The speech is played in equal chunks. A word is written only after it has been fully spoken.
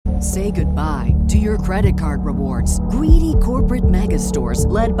Say goodbye to your credit card rewards. Greedy corporate mega stores,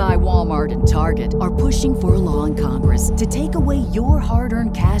 led by Walmart and Target, are pushing for a law in Congress to take away your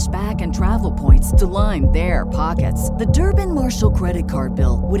hard-earned cash back and travel points to line their pockets. The Durbin-Marshall credit card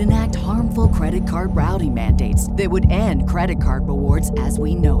bill would enact harmful credit card routing mandates that would end credit card rewards as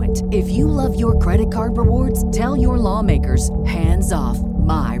we know it. If you love your credit card rewards, tell your lawmakers, hands off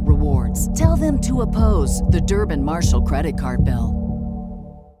my rewards. Tell them to oppose the Durbin-Marshall credit card bill.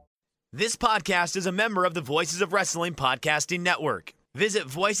 This podcast is a member of the Voices of Wrestling Podcasting Network. Visit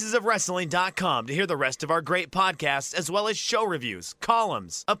voicesofwrestling.com to hear the rest of our great podcasts, as well as show reviews,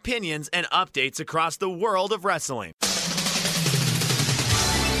 columns, opinions, and updates across the world of wrestling.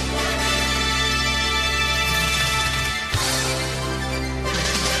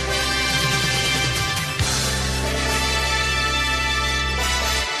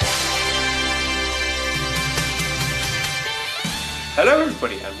 Hello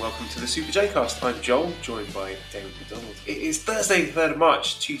everybody and welcome to the Super J-Cast. I'm Joel, joined by David McDonald. It is Thursday the 3rd of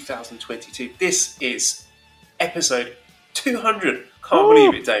March 2022. This is episode 200. Can't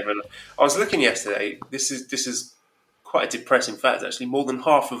believe it, David. I was looking yesterday. This is quite a depressing fact actually. More than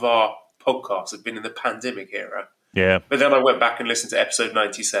half of our podcasts have been in the pandemic era. Yeah. But then I went back and listened to episode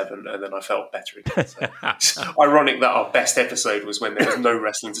 97 and then I felt better again. So it's ironic that our best episode was when there was no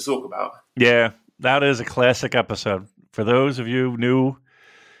wrestling to talk about. Yeah, that is a classic episode. For those of you new,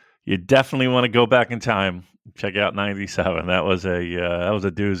 you definitely want to go back in time. Check out 97. That was a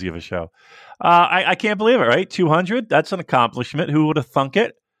doozy of a show. I can't believe it, right? 200. That's an accomplishment. Who would have thunk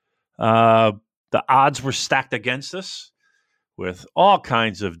it? The odds were stacked against us with all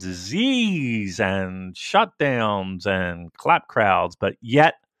kinds of disease and shutdowns and clap crowds, but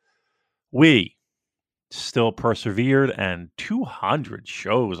yet we still persevered and 200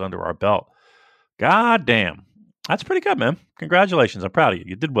 shows under our belt. God damn. That's pretty good, man. Congratulations. I'm proud of you.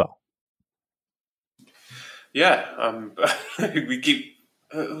 You did well. Yeah. We keep...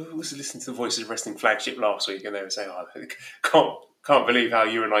 was listening to the Voices of Wrestling flagship last week and they were saying, can't believe how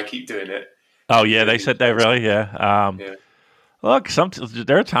you and I keep doing it. Oh, yeah. They said they really, yeah. Yeah. Look,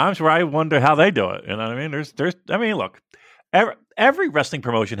 there are times where I wonder how they do it. You know what I mean? Look, every wrestling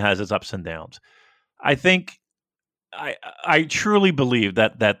promotion has its ups and downs. I think I truly believe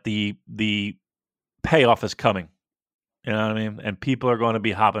that the payoff is coming. You know what I mean? And people are going to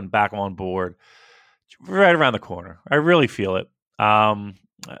be hopping back on board right around the corner. I really feel it. Because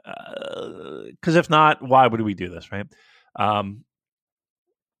if not, why would we do this, right? And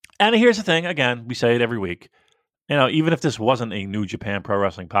here's the thing. Again, we say it every week. You know, even if this wasn't a New Japan Pro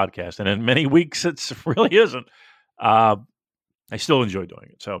Wrestling podcast, and in many weeks it really isn't, I still enjoy doing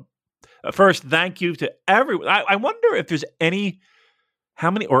it. So first, thank you to everyone. I wonder if there's how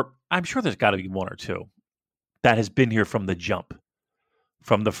many, or I'm sure there's got to be one or two that has been here from the jump,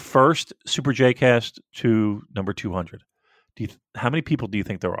 from the first Super J-Cast to number 200. How many people do you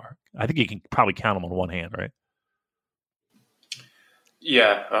think there are? I think you can probably count them on one hand, right?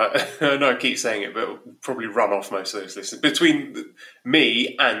 Yeah, I know I keep saying it, but we'll probably run off most of those listeners. Between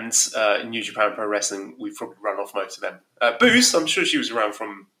me and New Japan Pro Wrestling, we've probably run off most of them. Boost, I'm sure she was around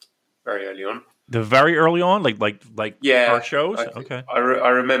from very early on. The very early on, like yeah, our shows? Okay. I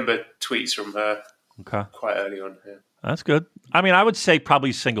remember tweets from her quite early on. Yeah. That's good. I mean, I would say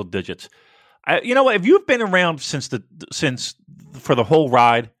probably single digits. You know what? If you've been around since for the whole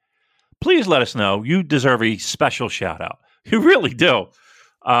ride, please let us know. You deserve a special shout out. You really do.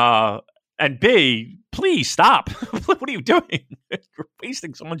 And B, please stop. What are you doing? You're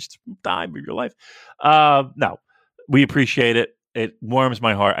wasting so much time of your life. No, we appreciate it. It warms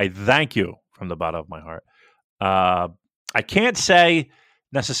my heart. I thank you from the bottom of my heart. I can't say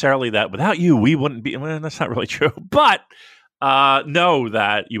necessarily that without you, we wouldn't be. Well, that's not really true. But know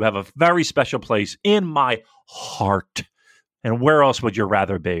that you have a very special place in my heart. And where else would you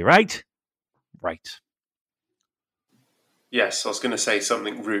rather be, right? Right. Yes, I was going to say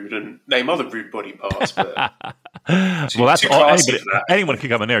something rude and name other rude body parts, but well, that's all. Anyone can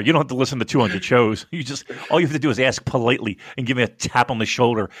come in there. You don't have to listen to 200 shows. All you have to do is ask politely and give me a tap on the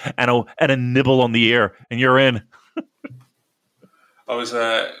shoulder and a nibble on the ear, and you're in.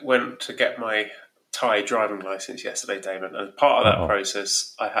 I went to get my Thai driving license yesterday, Damon, and as part of that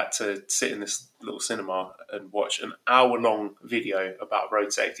process, I had to sit in this little cinema and watch an hour-long video about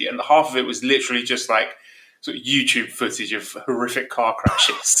road safety, and half of it was literally just like sort of YouTube footage of horrific car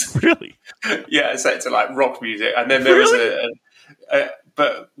crashes. Really? Yeah, set to like rock music. And then there was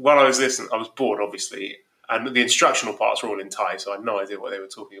but while I was listening, I was bored, obviously. and the instructional parts were all in Thai, so I had no idea what they were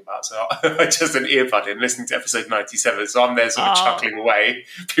talking about. So I just an earbud in listening to episode 97. So I'm there sort of chuckling away.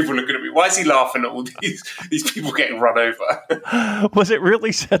 People looking at me. Why is he laughing at all these people getting run over? Was it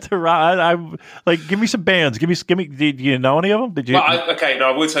really set to run? I'm like, give me some bands. Give me. Did you know any of them? Did you? Well,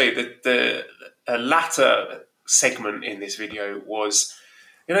 I will tell you that the latter segment in this video was,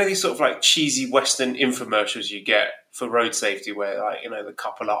 you know, these sort of like cheesy Western infomercials you get for road safety, where like, you know, the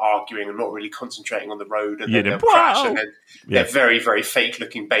couple are arguing and not really concentrating on the road, and then they'll crash, and then their very, very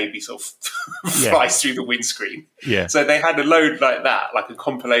fake-looking baby sort of flies through the windscreen. Yeah. So they had a load like that, like a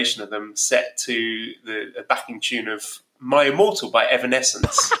compilation of them set to the backing tune of "My Immortal" by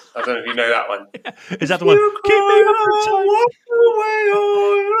Evanescence. I don't know if you know that one. Is that the one? Keep me walk away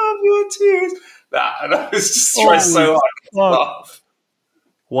all of your tears. That, and I was just trying so hard to laugh.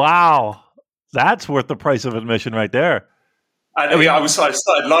 Wow. That's worth the price of admission right there. And I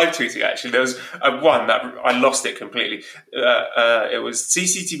started live tweeting, actually. There was one that I lost it completely. It was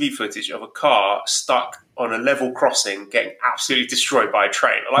CCTV footage of a car stuck on a level crossing getting absolutely destroyed by a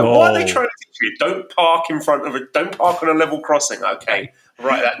train. I'm like, what are they trying to teach you? Don't park don't park on a level crossing. Okay, I'll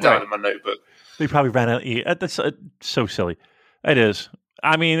write that down in my notebook. They probably ran out. That's so silly. It is.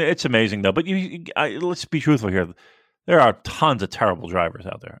 I mean, it's amazing, though. But let's be truthful here. There are tons of terrible drivers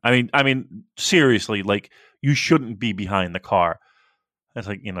out there. I mean, seriously, like, you shouldn't be behind the car. It's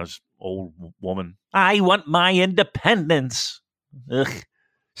like, you know, this old woman. I want my independence. Ugh.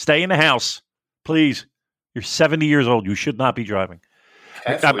 Stay in the house, please. You're 70 years old. You should not be driving.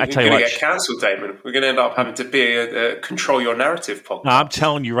 Careful, we're going to get cancelled, Damon. We're going to end up having to be a control your narrative podcast. No, I'm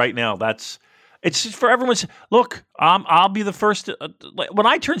telling you right now, it's just for everyone's. Look, I'll be the first. When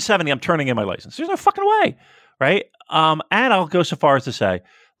I turn 70, I'm turning in my license. There's no fucking way. Right? And I'll go so far as to say,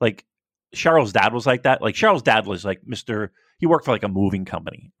 like, Cheryl's dad was like that. Like, Cheryl's dad was like he worked for like a moving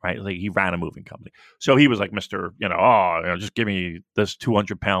company, right? Like, he ran a moving company. So he was like Mr., just give me this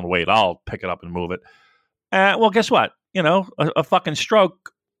 200-pound weight. I'll pick it up and move it. Well, guess what? You know, a fucking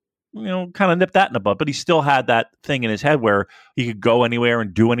stroke, you know, kind of nipped that in the bud. But he still had that thing in his head where he could go anywhere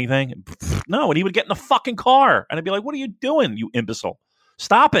and do anything. No, and he would get in the fucking car. And I'd be like, what are you doing, you imbecile?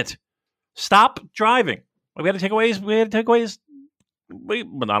 Stop it. Stop driving. We had to take away his. But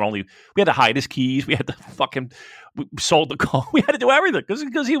not only we had to hide his keys, we sold the car. We had to do everything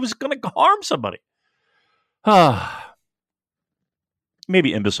because he was going to harm somebody.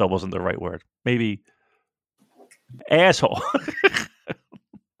 Maybe imbecile wasn't the right word. Maybe asshole.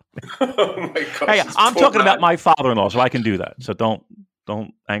 Oh my gosh! Hey, I'm talking about my father-in-law, so I can do that. So don't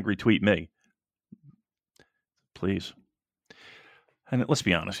angry tweet me, please. And let's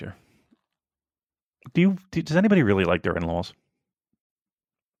be honest here. Does anybody really like their in-laws?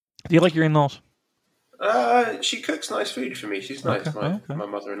 Do you like your in-laws? She cooks nice food for me. She's nice, my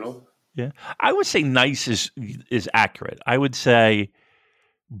mother-in-law. Yeah, I would say nice is accurate. I would say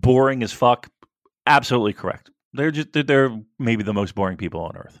boring as fuck. Absolutely correct. They're maybe the most boring people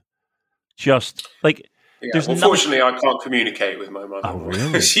on earth. Just like unfortunately, I can't communicate with my mother. Oh,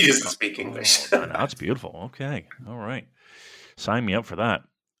 really? She doesn't speak English. That's beautiful. Okay, all right. Sign me up for that.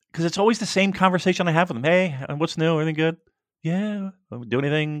 Because it's always the same conversation I have with them. Hey, what's new? Anything good? Yeah. Do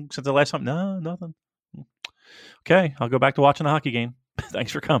anything since the last time? No, nothing. Okay, I'll go back to watching the hockey game.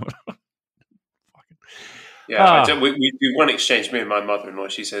 Thanks for coming. Yeah, we do one exchange, me and my mother-in-law.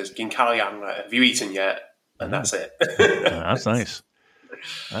 She says, "Ginkalian, have you eaten yet?" And that's it. That's nice.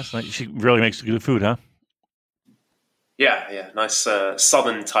 That's nice. She really makes good food, huh? Yeah. Nice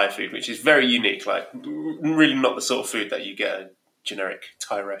southern Thai food, which is very unique. Like, really not the sort of food that you get at a generic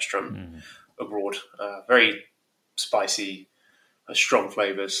Thai restaurant abroad. Very spicy, strong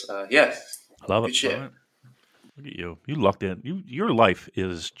flavors. I love it. Shit. Right. Look at you. You lucked in. Your life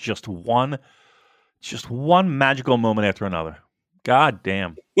is just one magical moment after another. God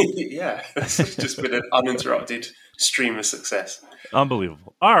damn. Yeah. It's just been an uninterrupted stream of success.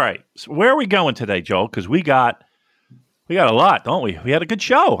 Unbelievable. All right. So where are we going today, Joel? Because we got a lot, don't we? We had a good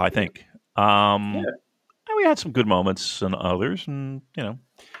show, I think. And we had some good moments and others, and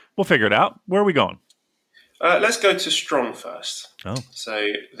we'll figure it out. Where are we going? Let's go to Strong first. Oh. So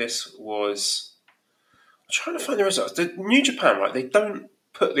this was... I'm trying to find the results. The New Japan, right, they don't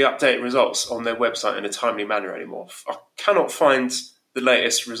put the updated results on their website in a timely manner anymore. I cannot find the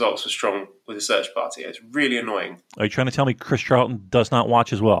latest results for Strong with a search party. It's really annoying. Are you trying to tell me Chris Charlton does not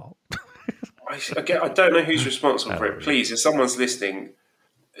watch as well? I don't know who's responsible for it. Please, if someone's listening,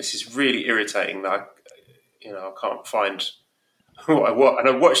 this is really irritating that I can't find what and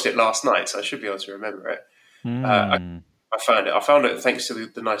I watched it last night, so I should be able to remember it. I found it. I found it thanks to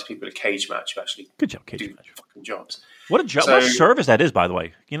the nice people at Cage Match who actually good job, Cage Match. Fucking jobs. What a job! What a service that is, by the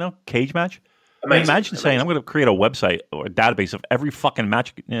way. Cage Match. Amazing. Imagine saying, I'm going to create a website or a database of every fucking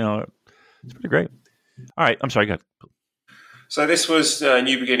match. It's pretty great. All right. I'm sorry. Go ahead. So this was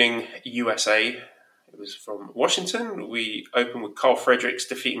New Beginning USA. It was from Washington. We opened with Carl Fredericks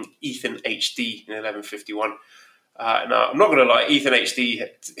defeating Ethan HD in 11:51. Now, I'm not going to lie, Ethan HD,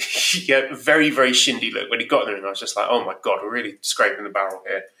 he had a very, very shindy look when he got there, and I was just like, oh my God, we're really scraping the barrel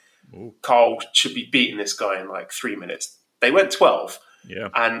here. Ooh. Carl should be beating this guy in like 3 minutes. They went 12. Yeah.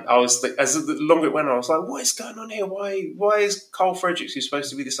 And I was, as the longer it went on, I was like, what is going on here? Why is Carl Fredericks, who's supposed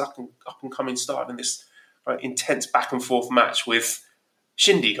to be this up and coming star, in this intense back and forth match with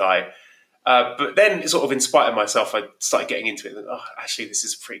Shindy guy? But then, sort of in spite of myself, I started getting into it. And, actually, this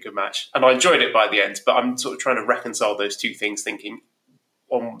is a pretty good match. And I enjoyed it by the end. But I'm sort of trying to reconcile those two things, thinking,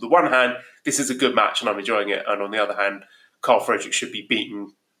 on the one hand, this is a good match and I'm enjoying it. And on the other hand, Carl Fredericks should be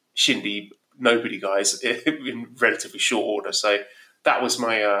beating Shindy nobody guys in relatively short order. So that was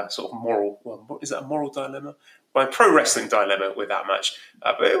my sort of moral, is that a moral dilemma? My pro wrestling dilemma with that match.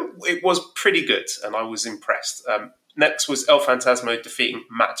 But it was pretty good and I was impressed. Next was El Phantasmo defeating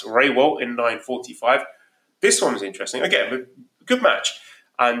Matt Raywalt in 9:45. This one was interesting. Again, a good match.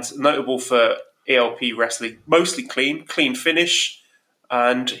 And notable for ELP wrestling, mostly clean finish.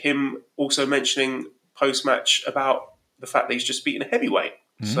 And him also mentioning post-match about the fact that he's just beaten a heavyweight.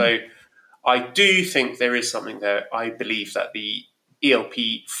 Mm-hmm. So I do think there is something there. I believe that the ELP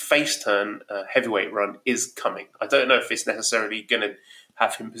face turn heavyweight run is coming. I don't know if it's necessarily going to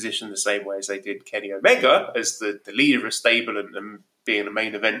have him positioned the same way as they did Kenny Omega as the leader of a stable and being a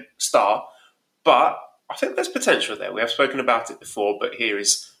main event star. But I think there's potential there. We have spoken about it before, but here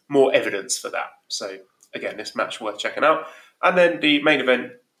is more evidence for that. So again, this match worth checking out. And then the main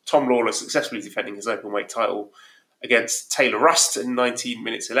event, Tom Lawler successfully defending his openweight title against Taylor Rust in 19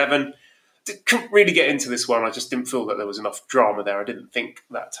 minutes 11. Couldn't really get into this one. I just didn't feel that there was enough drama there. I didn't think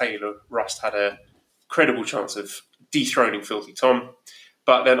that Taylor Rust had a credible chance of dethroning Filthy Tom.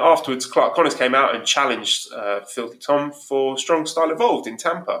 But then afterwards, Clark Connors came out and challenged Filthy Tom for Strong Style Evolved in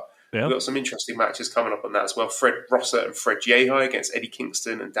Tampa. Yeah. We've got some interesting matches coming up on that as well. Fred Rosser and Fred Yehi against Eddie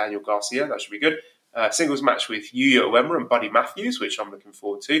Kingston and Daniel Garcia. That should be good. Singles match with Yuya Uemura and Buddy Matthews, which I'm looking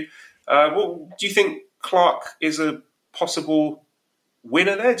forward to. Do you think Clark is a possible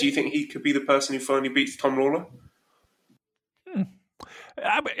winner there? Do you think he could be the person who finally beats Tom Lawler?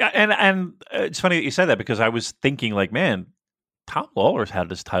 And it's funny that you said that because I was thinking, like, man, Tom Lawler's had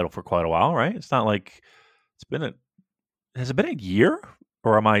this title for quite a while, right? It's not like has it been a year,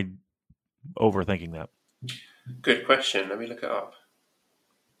 or am I overthinking that? Good question. Let me look it up.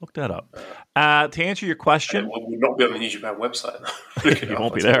 Look that up. To answer your question, we'll not be on the New Japan website. You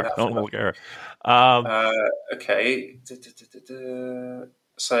won't be there. Don't look there. Okay.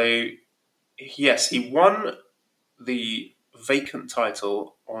 So, yes, he won the vacant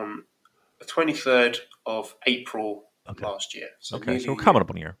title on the 23rd of April last year. So so coming up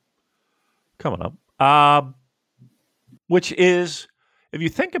on a year. Coming up. Which is, if you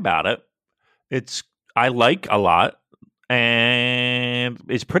think about it, I like a lot. And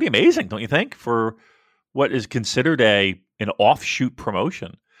it's pretty amazing, don't you think, for what is considered an offshoot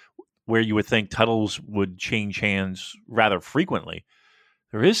promotion where you would think titles would change hands rather frequently.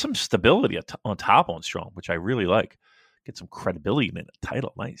 There is some stability on top on Strong, which I really like. Get some credibility in the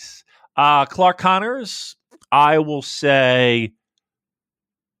title. Nice. Clark Connors, I will say,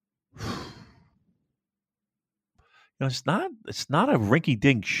 it's not a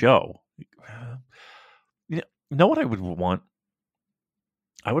rinky-dink show. You know what I would want?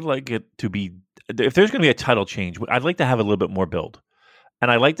 I would like it to be, if there's going to be a title change, I'd like to have a little bit more build.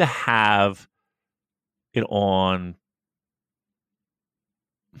 And I'd like to have it on,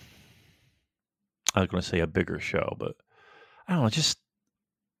 I was going to say a bigger show, but I don't know, just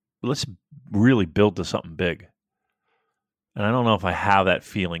let's really build to something big. And I don't know if I have that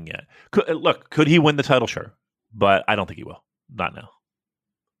feeling yet. Could he win the title? Sure. But I don't think he will. Not now.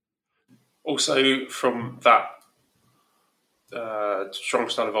 Also, from that Strong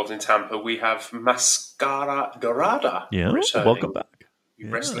Style Evolved in Tampa, we have Mascara Dorada. Yeah, welcome back.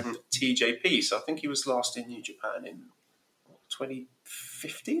 Wrestling TJP. So I think he was last in New Japan in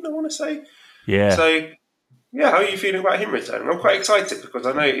 2015, I want to say. Yeah. So, how are you feeling about him returning? I'm quite excited because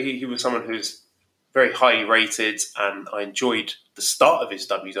I know he was someone who's very highly rated, and I enjoyed the start of his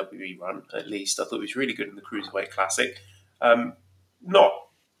WWE run, at least. I thought he was really good in the Cruiserweight Classic. Not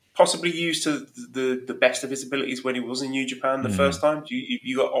possibly used to the best of his abilities when he was in New Japan the first time.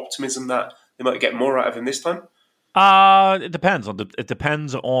 You got optimism that they might get more out of him this time? It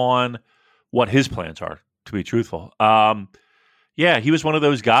depends on what his plans are, to be truthful. He was one of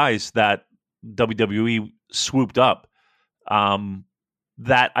those guys that WWE swooped up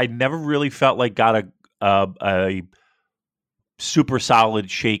that I never really felt like got a super solid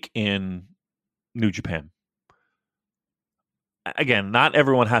shake in New Japan. Again, not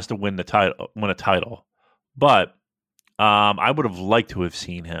everyone has to win a title, but I would have liked to have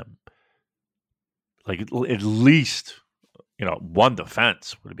seen him like at least, one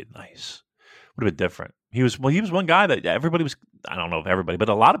defense would have been nice. Would have been different. He was one guy that everybody was. I don't know if everybody, but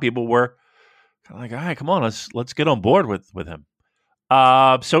a lot of people were kind of like, all right, come on, let's get on board with him.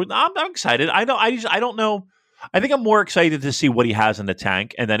 So I'm excited. I don't know. I think I'm more excited to see what he has in the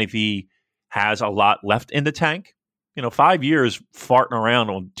tank, and then if he has a lot left in the tank, 5 years farting around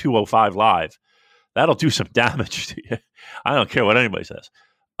on 205 Live, that'll do some damage to you. I don't care what anybody says.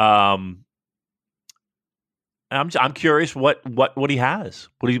 I'm curious what he has,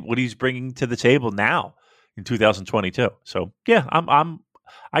 what he's bringing to the table now in 2022. So yeah,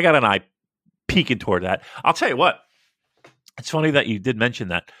 I got an eye peeking toward that. I'll tell you what. It's funny that you did mention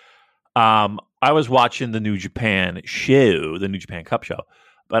that. I was watching the New Japan show, the New Japan Cup show,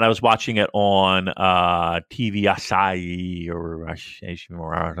 but I was watching it on TV Asahi or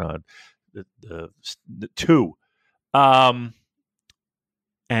the 2.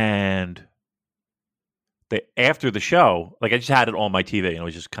 And after the show, like I just had it on my TV and I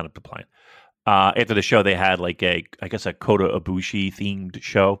was just kind of playing. After the show, they had like a Kota Ibushi themed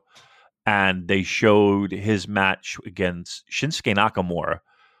show, and they showed his match against Shinsuke Nakamura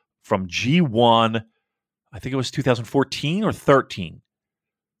from G1. I think it was 2014 or 13.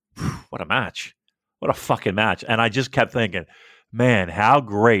 What a match! What a fucking match! And I just kept thinking, man, how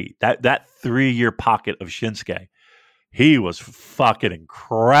great that 3-year pocket of Shinsuke. He was fucking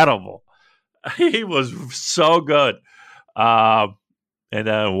incredible. He was so good. And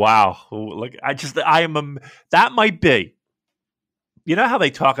then, wow. Look, that might be, how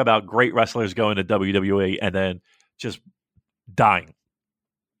they talk about great wrestlers going to WWE and then just dying.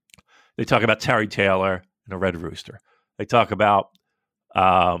 They talk about Terry Taylor and the Red Rooster. They talk about,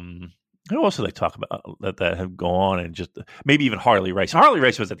 who else do they talk about that have gone and just, maybe even Harley Race. Harley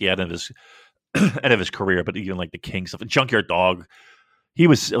Race was at the end of his career, but even like the King stuff. Junkyard Dog, he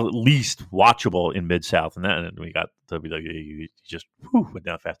was at least watchable in Mid-South, and then we got WWE. He just went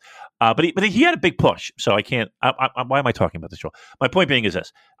down fast. But he had a big push, so I can't. Why am I talking about this show? My point being is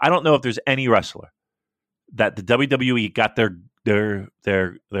this: I don't know if there's any wrestler that the WWE got their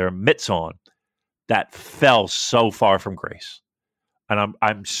mitts on that fell so far from grace, and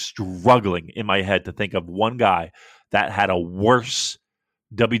I'm struggling in my head to think of one guy that had a worse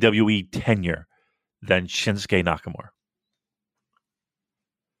WWE tenure than Shinsuke Nakamura.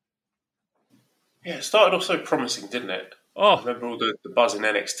 Yeah, it started off so promising, didn't it? Oh, I remember all the buzz in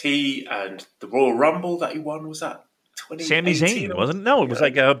NXT and the Royal Rumble that he won. Was that 2018? Sami Zayn, wasn't it? No, it was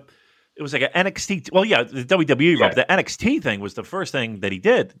like an NXT. Well, yeah, the WWE Rumble. The NXT thing was the first thing that he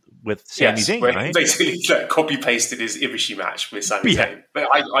did with Sami Zayn, right? He basically copy pasted his Ibushi match with Sami Zayn. But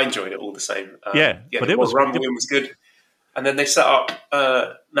I enjoyed it all the same. But the Royal Rumble win was good. And then they set up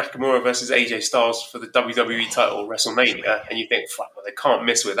Nakamura versus AJ Styles for the WWE title WrestleMania, and you think, fuck, well, they can't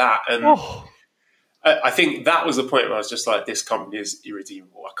miss with that. And I think that was the point where I was just like, this company is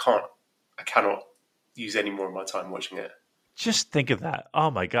irredeemable. I cannot use any more of my time watching it. Just think of that. Oh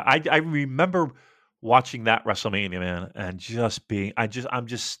my God. I remember watching that WrestleMania, man, and just being, I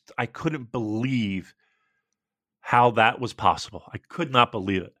couldn't believe how that was possible. I could not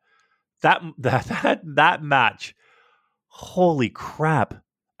believe it. That match, holy crap.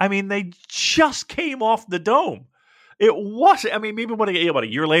 I mean, they just came off the dome. It wasn't, I mean, maybe about a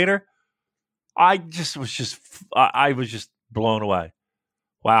year later, I was just blown away.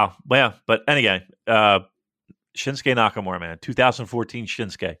 Wow. Well, but anyway, Shinsuke Nakamura, man, 2014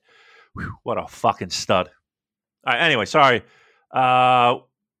 Shinsuke. Whew, what a fucking stud. All right, anyway, sorry.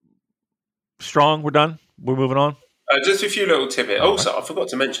 Strong, we're done. We're moving on. Just a few little tidbits. Also, I forgot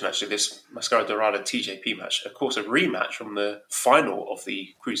to mention, actually, this Mascara Dorada TJP match. Of course, a rematch from the final of the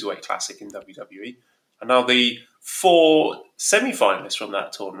Cruiserweight Classic in WWE. And now the 4 semi-finalists from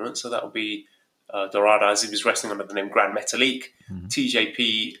that tournament. So that will be Dorada, as he was wrestling under the name Grand Metalik,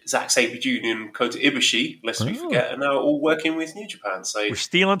 TJP, Zack Sabre Jr. and Kota Ibushi, lest we forget, are now all working with New Japan. So we're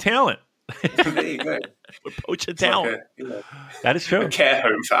stealing talent. There you go. We're poaching talent. That is true. A care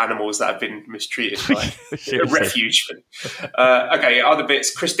home for animals that have been mistreated. By a refuge. Okay, other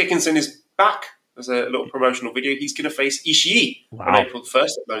bits. Chris Dickinson is back. There's a little promotional video. He's going to face Ishii on April 1st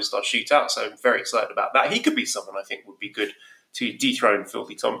at Lone Star Shootout. So I'm very excited about that. He could be someone I think would be good to dethrone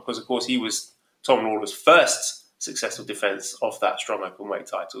Filthy Tom, because, of course, he was Tom Lawler's first successful defense of that strong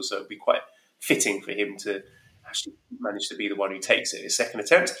openweight title. So it'd be quite fitting for him to actually manage to be the one who takes it his second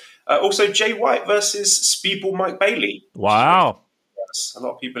attempt. Also, Jay White versus Speedball Mike Bailey. Wow. rumors. A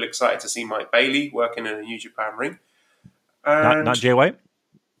lot of people excited to see Mike Bailey working in a New Japan ring. And Not Jay White?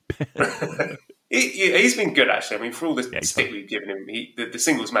 he's been good, actually. I mean, for all the stick fine. we've given him, the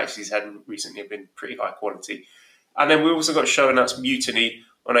singles matches he's had recently have been pretty high quality. And then we also got a show announced Mutiny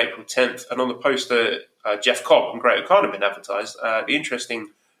on April 10th. And on the poster, Jeff Cobb and Great O'Khan have been advertised. The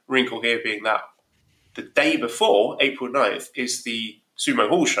interesting wrinkle here being that the day before, April 9th, is the Sumo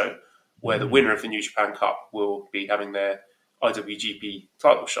Hall show, where the winner of the New Japan Cup will be having their IWGP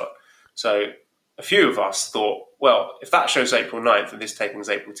title shot. So a few of us thought, well, if that show's April 9th and this taping is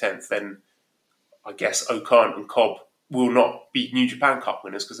April 10th, then I guess O'Khan and Cobb will not be New Japan Cup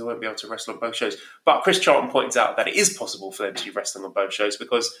winners because they won't be able to wrestle on both shows. But Chris Charlton points out that it is possible for them to be wrestling on both shows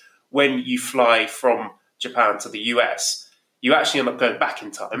because when you fly from Japan to the US, you actually end up going back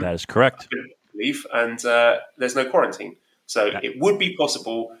in time. That is correct. I believe, and there's no quarantine. So it would be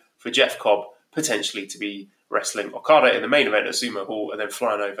possible for Jeff Cobb potentially to be wrestling Okada in the main event at Sumo Hall and then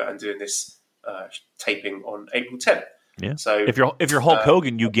flying over and doing this taping on April 10th. Yeah. So if you're Hulk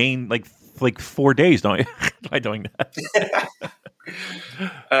Hogan, you gain like 4 days, don't you, by doing that?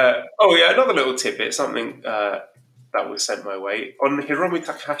 Another little tidbit, something that was sent my way. On Hiromu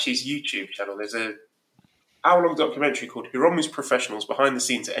Takahashi's YouTube channel, there's a hour-long documentary called Hiromu's Professionals Behind the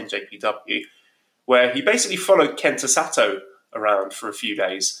Scenes at NJPW, where he basically followed Kenta Sato around for a few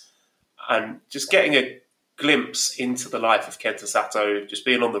days and just getting a glimpse into the life of Kenta Sato, just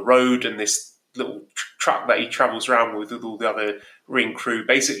being on the road and this little truck that he travels around with all the other ring crew,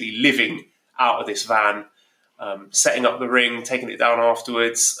 basically living out of this van, setting up the ring, taking it down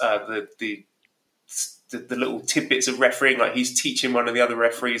afterwards, the little tidbits of refereeing, like he's teaching one of the other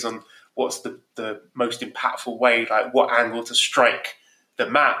referees on what's the most impactful way, like what angle to strike the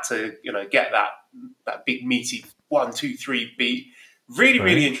mat to, get that big meaty 1, 2, 3 beat.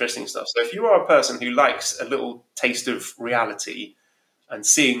 Really interesting stuff. So if you are a person who likes a little taste of reality and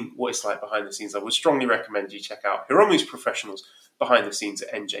seeing what it's like behind the scenes, I would strongly recommend you check out Hiromu's Professionals Behind the Scenes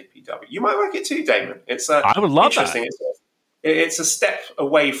at NJPW. You might like it too, Damon. It's I would love interesting. that. It's a step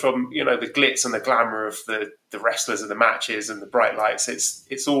away from the glitz and the glamour of the wrestlers and the matches and the bright lights.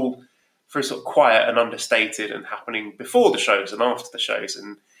 It's all very sort of quiet and understated and happening before the shows and after the shows.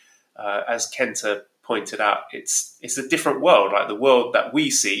 And as Kenta pointed out, it's a different world. Like the world that we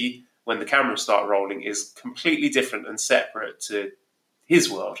see when the cameras start rolling is completely different and separate to his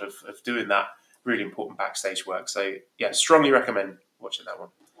world of doing that really important backstage work. So yeah, strongly recommend watching that one.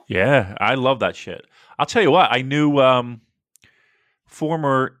 Yeah, I love that shit. I'll tell you what, I knew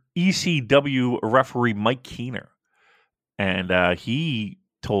former ECW referee Mike Keener, and he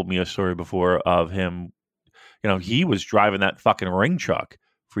told me a story before of him. He was driving that fucking ring truck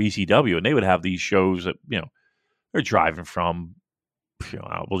for ECW, and they would have these shows that, they're driving from,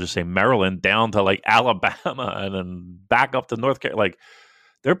 we'll just say Maryland down to like Alabama and then back up to North Carolina. Like,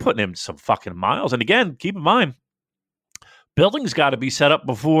 they're putting in some fucking miles. And again, keep in mind, buildings got to be set up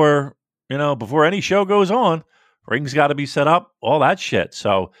before any show goes on. Rings got to be set up, all that shit.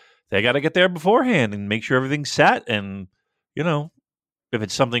 So they got to get there beforehand and make sure everything's set. And, if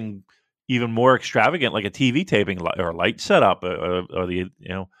it's something even more extravagant, like a TV taping or a light setup or the,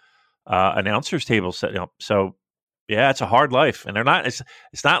 announcer's table set up. So, yeah, it's a hard life. And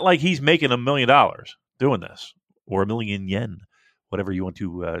it's not like he's making $1 million doing this or 1 million yen, whatever you want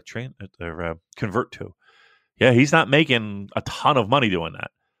to convert to. Yeah, he's not making a ton of money doing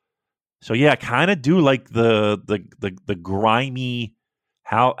that. So yeah, I kind of do like the grimy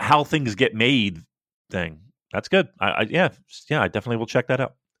how things get made thing. That's good. I definitely will check that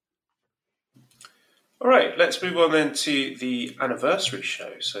out. All right, let's move on then to the anniversary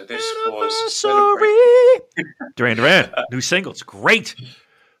show. So this was Duran Duran, new single. It's great.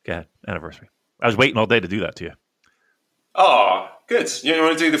 Go ahead, anniversary. I was waiting all day to do that to you. Oh, good. You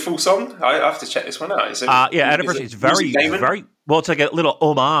want to do the full song? I have to check this one out. Anniversary. It's very well. It's like a little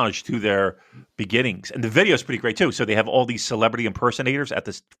homage to their beginnings, and the video is pretty great too. So they have all these celebrity impersonators at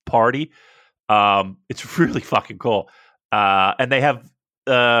this party. It's really fucking cool, and they have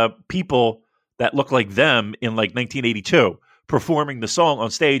people that look like them in like 1982 performing the song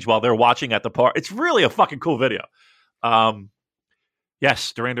on stage while they're watching at the party. It's really a fucking cool video.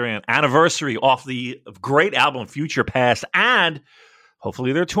 Yes, Duran Duran anniversary off the great album Future Past, and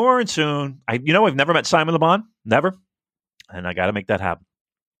hopefully they're touring soon. I've never met Simon Le Bon, never, and I got to make that happen.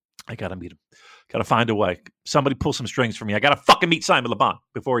 I got to meet him. Got to find a way. Somebody pull some strings for me. I got to fucking meet Simon Le Bon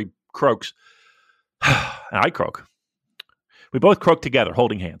before he croaks. And I croak. We both croak together,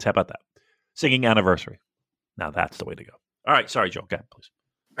 holding hands. How about that? Singing Anniversary. Now that's the way to go. All right, sorry, Joe. Go ahead, please.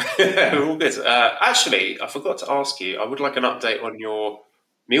 All good. Actually, I forgot to ask you. I would like an update on your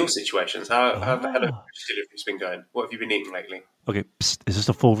meal situations. How have the HelloFresh deliveries been going? What have you been eating lately? Okay, psst, is this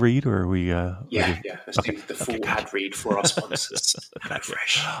a full read or are we? Yeah. Let's do the full ad read for our sponsors.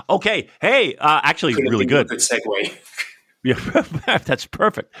 HelloFresh. Okay, hey, actually, Couldn't really think of good. a good segue. Yeah, that's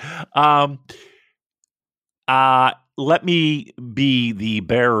perfect. Let me be the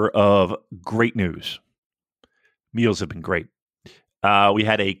bearer of great news. Meals have been great. We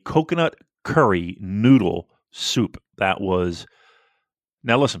had a coconut curry noodle soup that was.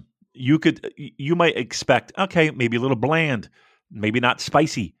 Now listen, you might expect, okay, maybe a little bland, maybe not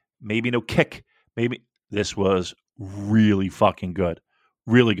spicy, maybe no kick, maybe this was really fucking good,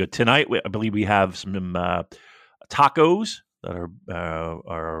 really good. Tonight, I believe we have some tacos that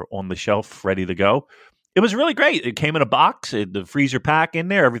are on the shelf, ready to go. It was really great. It came in a box, the freezer pack in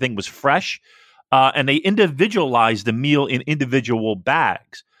there. Everything was fresh, and they individualized the meal in individual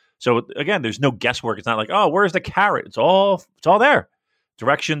bags. So again, there's no guesswork. It's not like, oh, where's the carrot? It's all there.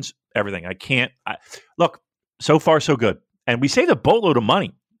 Directions, everything. Look, so far so good, and we saved a boatload of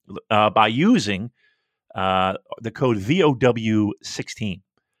money by using the code VOW16.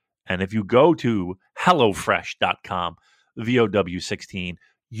 And if you go to HelloFresh.com, VOW16,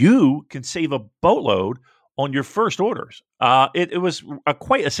 you can save a boatload on your first orders. It was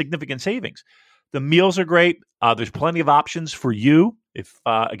quite a significant savings. The meals are great. There's plenty of options for you. If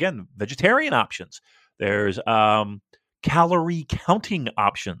again, vegetarian options. There's calorie counting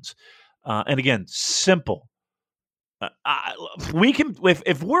options, and again, simple. We can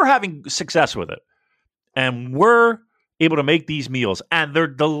if we're having success with it, and we're able to make these meals, and they're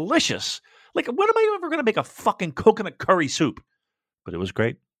delicious. Like, when am I ever going to make a fucking coconut curry soup? But it was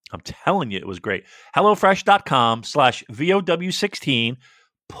great. I'm telling you, it was great. HelloFresh.com/VOW16.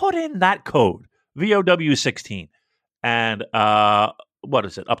 Put in that code, VOW16. And what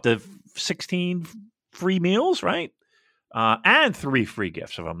is it? Up to 16 free meals, right? And 3 free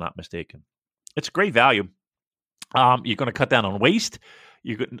gifts, if I'm not mistaken. It's great value. You're going to cut down on waste.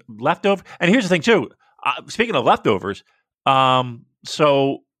 You get leftover. And here's the thing, too. Speaking of leftovers,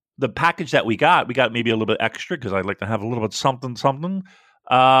 so the package that we got maybe a little bit extra because I'd like to have a little bit something.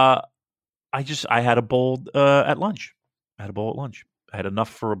 I had a bowl at lunch. I had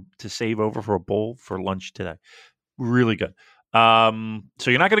enough to save over for a bowl for lunch today. Really good. So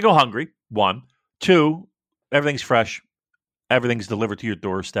you're not going to go hungry. 1, 2, everything's fresh. Everything's delivered to your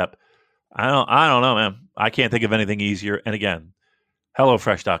doorstep. I don't know, man. I can't think of anything easier. And again,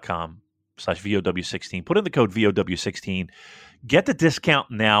 HelloFresh.com/VOW16. Put in the code VOW16. Get the discount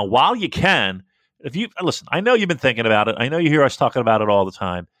now while you can. If you listen, I know you've been thinking about it. I know you hear us talking about it all the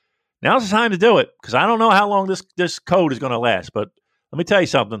time. Now's the time to do it because I don't know how long this code is going to last. But let me tell you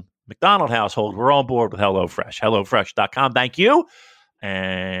something. McDonald household, we're on board with HelloFresh. HelloFresh.com. Thank you.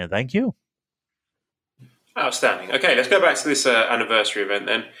 And thank you. Outstanding. Okay, let's go back to this anniversary event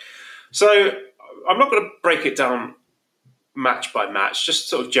then. So I'm not going to break it down match by match, just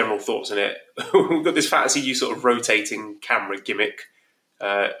sort of general thoughts on it. We've got this fantasy you sort of rotating camera gimmick,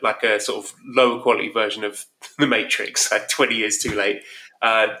 like a sort of lower quality version of The Matrix, like 20 years too late.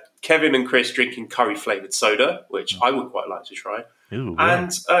 Kevin and Chris drinking curry-flavoured soda, which I would quite like to try. Ooh, and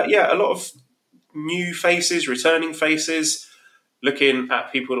a lot of new faces, returning faces, looking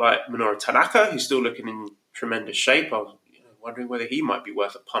at people like Minoru Tanaka, who's still looking in tremendous shape. I was wondering whether he might be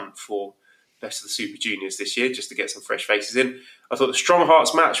worth a punt for Best of the Super Juniors this year, just to get some fresh faces in. I thought the Strong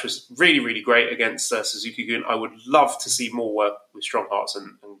Hearts match was really, really great against Suzuki-gun. I would love to see more work with Strong Hearts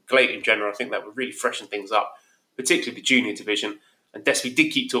and Glate in general. I think that would really freshen things up, particularly the junior division. And Despy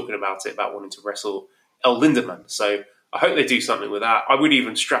did keep talking about it, about wanting to wrestle El Lindemann. So I hope they do something with that. I would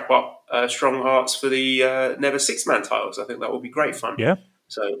even strap up Strong Hearts for the Never Six-Man titles. I think that would be great fun. Yeah.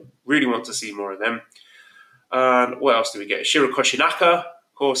 So really want to see more of them. And what else do we get? Shiro Koshinaka,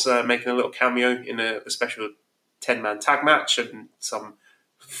 of course, making a little cameo in a special 10-man tag match and some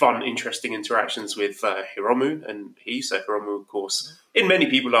fun, interesting interactions with Hiromu and he. So Hiromu, of course, in many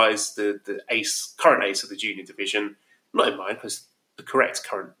people's eyes, the current ace of the junior division. Not in mine, because the correct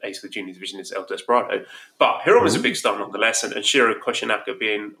current ace of the junior division is El Desperado. But Hiromu's a big star nonetheless, and Shiro Koshinaka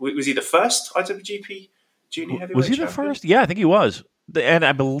being... Was he the first IWGP junior heavyweight Was he champion? the first? Yeah, I think he was. And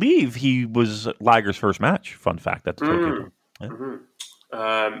I believe he was Liger's first match. Fun fact. That's Tokyo.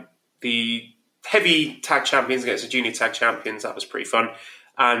 The heavy tag champions against the junior tag champions, that was pretty fun.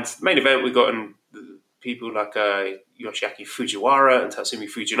 And the main event, we got people like Yoshiaki Fujiwara and Tatsumi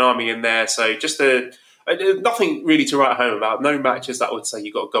Fujinami in there. So just nothing really to write home about. No matches that I would say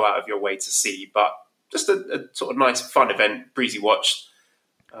you've got to go out of your way to see. But just a sort of nice, fun event, breezy watch.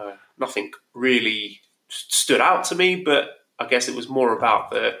 Nothing really stood out to me, but I guess it was more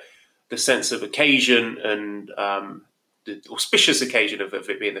about the sense of occasion and the auspicious occasion of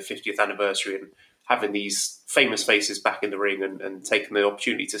it being the 50th anniversary and having these famous faces back in the ring and taking the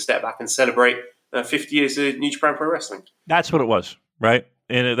opportunity to step back and celebrate 50 years of New Japan Pro Wrestling. That's what it was, right?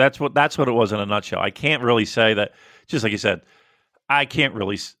 And that's what it was in a nutshell. I can't really say that, just like you said, I can't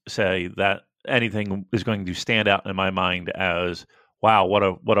really say that anything is going to stand out in my mind as, wow,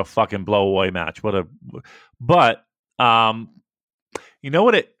 what a fucking blow away match. But you know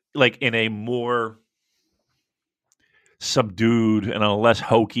what it, like, in a more subdued and a less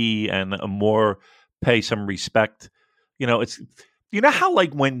hokey and a more pay some respect, it's, how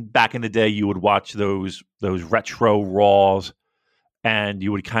like when back in the day you would watch those retro Raws and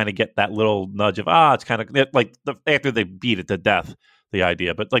you would kind of get that little nudge of, it's kind of like after they beat it to death, the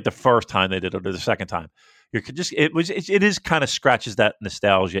idea, but like the first time they did it or the second time, it is kind of scratches that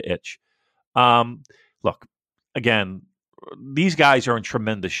nostalgia itch. Look, again, these guys are in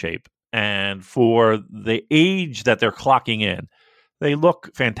tremendous shape, and for the age that they're clocking in, they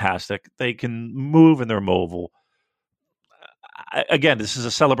look fantastic. They can move and they're mobile. Again, this is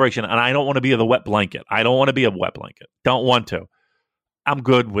a celebration, and I don't want to be the wet blanket. I don't want to be a wet blanket. Don't want to. I'm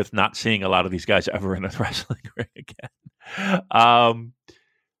good with not seeing a lot of these guys ever in a wrestling ring again.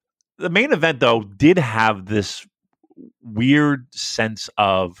 The main event, though, did have this weird sense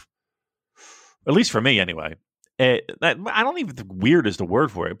of, at least for me anyway, I don't even think weird is the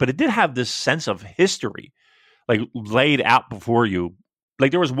word for it, but it did have this sense of history, like laid out before you.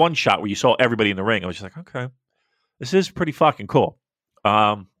 Like there was one shot where you saw everybody in the ring. I was just like, okay, this is pretty fucking cool.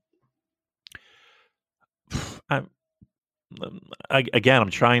 I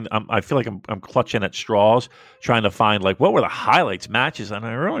feel like I'm clutching at straws, trying to find like what were the highlights matches, and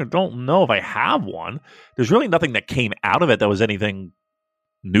I really don't know if I have one. There's really nothing that came out of it that was anything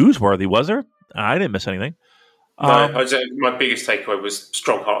newsworthy, was there? I didn't miss anything. No, my biggest takeaway was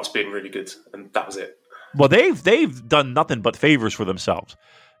Strong Hearts being really good, and that was it. Well, they've done nothing but favors for themselves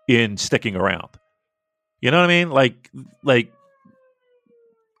in sticking around. You know what I mean? Like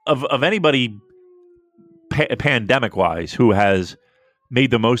of anybody pandemic-wise who has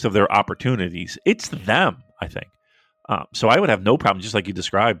made the most of their opportunities, it's them, I think. So I would have no problem, just like you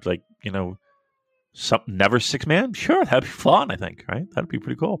described, like, never six-man. Sure, that'd be fun, I think, right? That'd be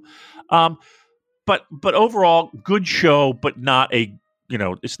pretty cool. But overall, good show, but not a,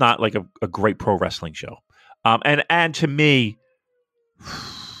 it's not like a great pro wrestling show. And to me,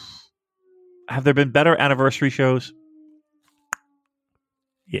 have there been better anniversary shows?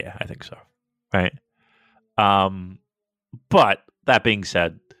 Yeah, I think so. Right. But that being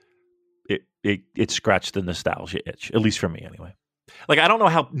said, it scratched the nostalgia itch, at least for me anyway. Like, I don't know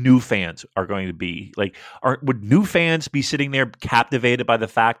how new fans are going to be. Like, would new fans be sitting there captivated by the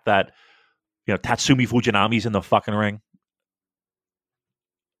fact that, Tatsumi Fujinami's in the fucking ring?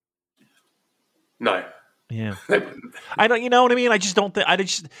 No. Yeah. I don't, you know what I mean? I just don't think,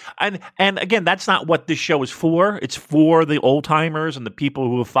 and again, that's not what this show is for. It's for the old timers and the people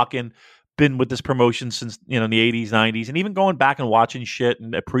who have fucking been with this promotion since, in the 80s, 90s, and even going back and watching shit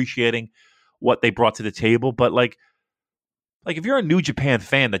and appreciating what they brought to the table. But like if you're a New Japan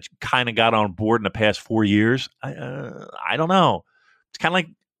fan that kind of got on board in the past 4 years, I don't know. It's kind of like,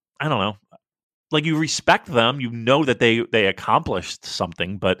 I don't know. Like, you respect them, that they accomplished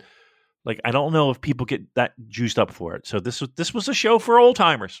something, but like, I don't know if people get that juiced up for it. So this was a show for old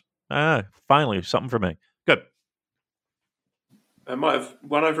timers. Finally, something for me. Good. I might have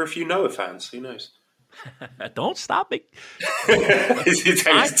won over a few Noah fans. Who knows? Don't stop me. He's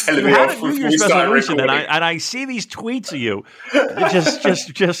telling me off before we start recording. And I see these tweets of you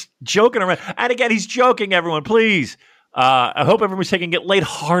just joking around. And again, he's joking, everyone. Please. I hope everyone's taking it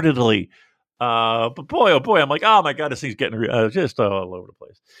lightheartedly. But boy, oh boy, I'm like, oh my God, this thing's getting just all over the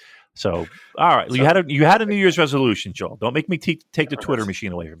place. So, all right, you had a New Year's resolution, Joel. Don't make me take the Twitter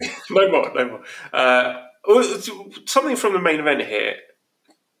machine away from me. No more. Something from the main event here,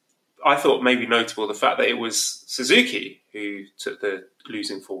 I thought maybe notable, the fact that it was Suzuki who took the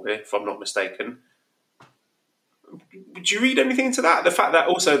losing fall here, if I'm not mistaken. Would you read anything into that? The fact that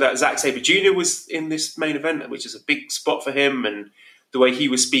also that Zack Sabre Jr. was in this main event, which is a big spot for him, and the way he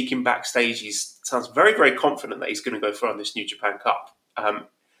was speaking backstage, he sounds very, very confident that he's going to go far in this New Japan Cup. And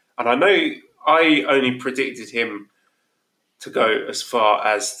I know I only predicted him to go as far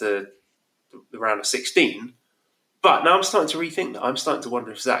as the round of 16, but now I'm starting to rethink that. I'm starting to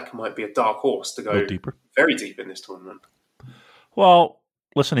wonder if Zack might be a dark horse to go deeper, very deep in this tournament. Well,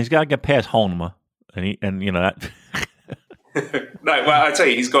 listen, he's got to get past Honma, and you know that. No, well, I tell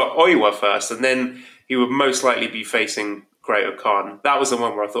you, he's got Oiwa first, and then he would most likely be facing Great O'Khan. That was the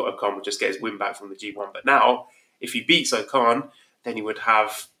one where I thought O'Khan would just get his win back from the G1. But now, if he beats O'Khan, then he would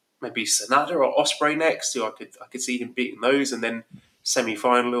have maybe Sanada or Ospreay next. Who I could see him beating those, and then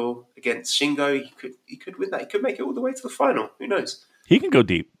semi-final against Shingo. He could win that. He could make it all the way to the final. Who knows? He can go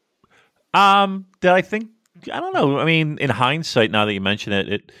deep. Did I think? I don't know. I mean, in hindsight, now that you mention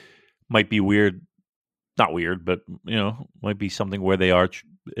it, it might be weird. Not weird, but might be something where they are,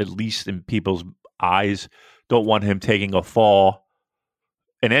 at least in people's eyes, don't want him taking a fall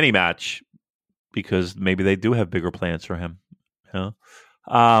in any match because maybe they do have bigger plans for him. I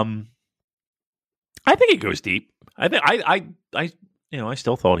think he goes deep. I think I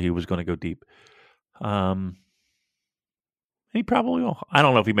still thought he was going to go deep. He probably will. I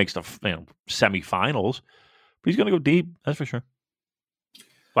don't know if he makes the semifinals, but he's going to go deep. That's for sure.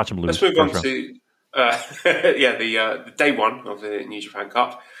 Watch him lose. Let's move on to the day one of the New Japan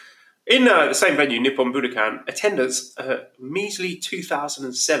Cup. In the same venue, Nippon Budokan, attendance measly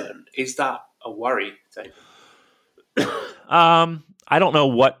 2,007. Is that a worry, Dave? I don't know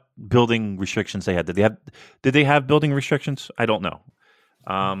what building restrictions they had. Did they have building restrictions? I don't know.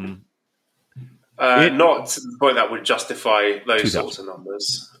 Not to the point that would justify those sorts of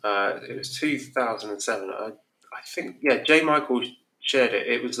numbers. It was 2007. I think, J. Michael shared it.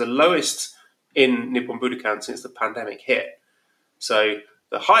 It was the lowest in Nippon Budokan since the pandemic hit. So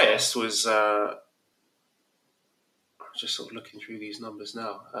the highest was, I'm just sort of looking through these numbers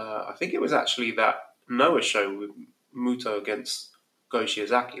now. I think it was actually that Noah show with Muto against Go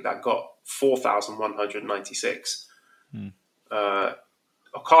Shiozaki that got 4,196.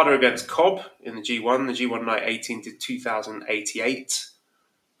 Okada against Cobb in the G1. The G1 night 18 to 2,088.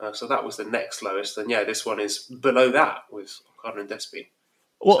 So that was the next lowest. And this one is below that with Okada and Despy.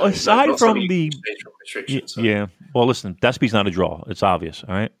 Well, so, aside from the restrictions. So. Yeah. Well, listen, Despy's not a draw. It's obvious.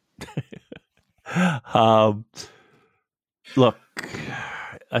 All right. Look,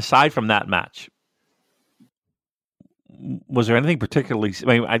 aside from that match, was there anything particularly?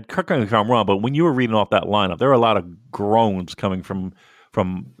 I mean, correct me if I'm wrong, but when you were reading off that lineup, there were a lot of groans coming from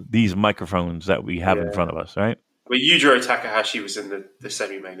these microphones that we have in front of us, right? Well, Yujiro Takahashi was in the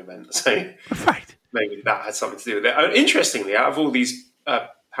semi-main event, so right. Maybe that had something to do with it. Interestingly, out of all these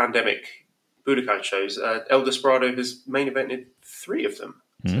pandemic Budokan shows, El Desperado has main evented 3 of them.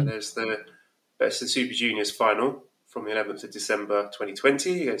 Mm-hmm. So there's the Best of Super Juniors final from the 11th of December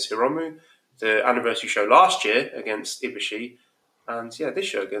 2020 against Hiromu, the anniversary show last year against Ibushi, and this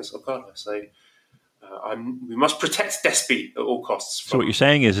show against Okada. So we must protect Despy at all costs. So what you're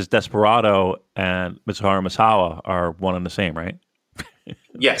saying is Desperado and Mitsuharu Misawa are one and the same, right?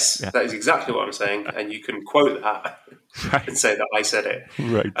 Yes, that is exactly what I'm saying, and you can quote that and say that I said it.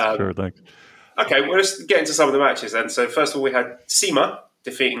 Right, sure, thanks. Okay, well, let's get into some of the matches then. So first of all, we had CIMA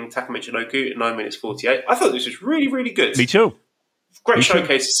defeating Taka Michinoku at 9 minutes 48. I thought this was really, really good. Me too. Great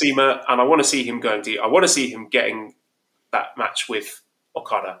showcase to CIMA, and I want to see him going deep. I want to see him getting that match with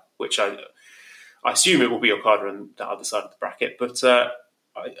Okada, which I assume it will be Okada on the other side of the bracket. But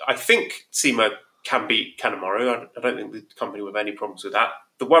I think CIMA can beat Kanemaru. I don't think the company will have any problems with that.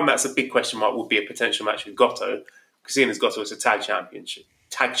 The one that's a big question mark would be a potential match with Goto, because seeing as Goto is a tag champion,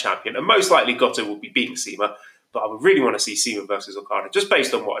 and most likely Goto will be beating CIMA. But I would really want to see CIMA versus Okada, just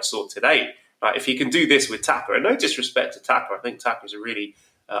based on what I saw today. If he can do this with Taka, and no disrespect to Taka, I think Taka is a really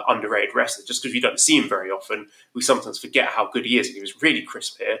underrated wrestler. Just because you don't see him very often, we sometimes forget how good he is. And he was really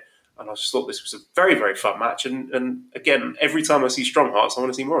crisp here. And I just thought this was a very, very fun match. And again, every time I see Strong Hearts, I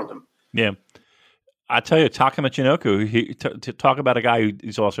want to see more of them. Yeah. I tell you, Taka Michinoku, to talk about a guy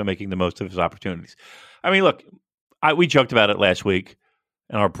who's also making the most of his opportunities. I mean, look, we joked about it last week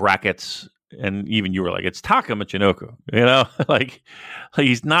in our brackets, and even you were like, it's Taka Michinoku. Like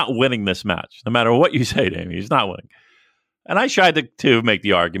he's not winning this match. No matter what you say to him, he's not winning. And I tried to make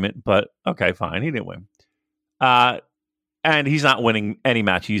the argument, but okay, fine, he didn't win. And he's not winning any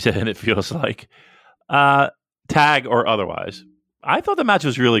match he's in, it feels like. Tag or otherwise. I thought the match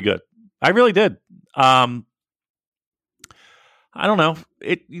was really good. I really did. I don't know.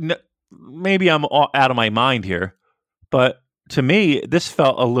 Maybe I'm out of my mind here, but to me, this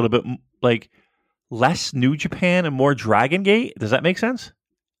felt a little bit like less New Japan and more Dragon Gate. Does that make sense?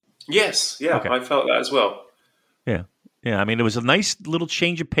 Yes. Yeah, okay. I felt that as well. Yeah. Yeah. I mean, it was a nice little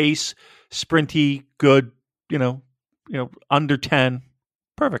change of pace, sprinty, good, under 10.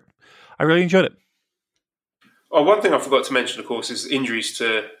 Perfect. I really enjoyed it. Oh, one thing I forgot to mention, of course, is injuries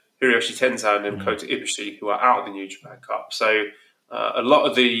to Hiroshi Tenzan and Kota Ibushi, who are out of the New Japan Cup. So a lot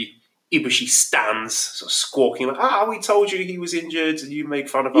of the Ibushi stands sort of squawking like, we told you he was injured and you make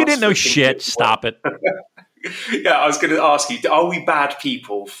fun of us. You didn't know shit. Stop it. Yeah, I was going to ask you, are we bad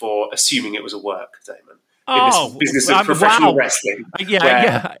people for assuming it was a work, Damon? in this business of professional wrestling.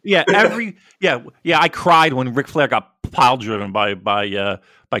 Yeah. I cried when Ric Flair got pile driven by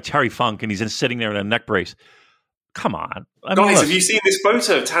Terry Funk, and he's sitting there in a neck brace. Come on, guys! Have you seen this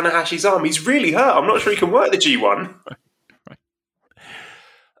photo of Tanahashi's arm? He's really hurt. I'm not sure he can work the G1.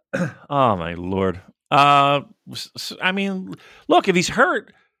 Oh my Lord! I mean, look, if he's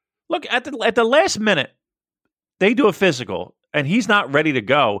hurt, look at the last minute, they do a physical, and he's not ready to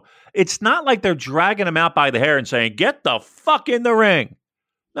go. It's not like they're dragging him out by the hair and saying, "Get the fuck in the ring."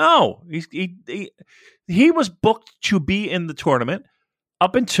 No, he was booked to be in the tournament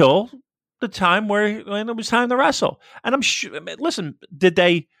up until the time when it was time to wrestle. And I'm sure. Listen, did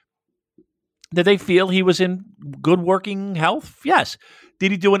they feel he was in good working health? Yes. Did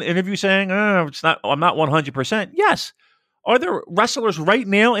he do an interview saying, I'm not 100%? Yes. Are there wrestlers right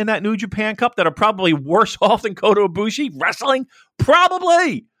now in that New Japan Cup that are probably worse off than Kota Ibushi wrestling?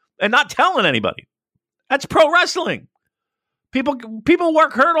 Probably. And not telling anybody. That's pro wrestling. People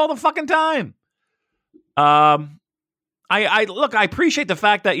work hurt all the fucking time. I appreciate the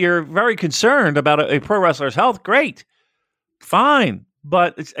fact that you're very concerned about a pro wrestler's health. Great. Fine.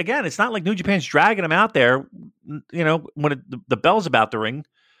 But it's not like New Japan's dragging him out there. You know, when the bell's about to ring,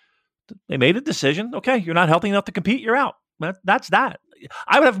 they made a decision. Okay, you're not healthy enough to compete. You're out. That's that.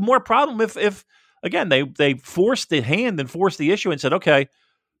 I would have more problem if again they forced the hand and forced the issue and said, okay,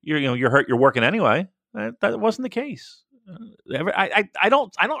 you're hurt. You're working anyway. That wasn't the case.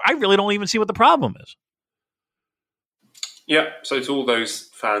 I really don't even see what the problem is. Yeah, so to all those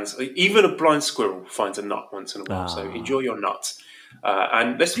fans, even a blind squirrel finds a nut once in a while. So enjoy your nut.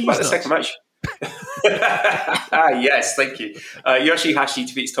 And let's talk about the second match. Yes, thank you. Yoshihashi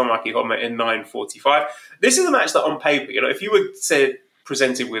defeats Tomoaki Honma in 9:45. This is a match that on paper, if you were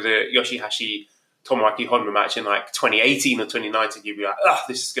presented with a Yoshihashi Tomoaki Honma match in like 2018 or 2019, you'd be like,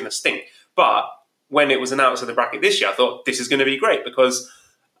 this is going to stink. But when it was announced at the bracket this year, I thought this is going to be great because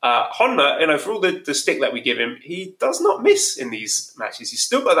Honma, for all the stick that we give him, he does not miss in these matches. He's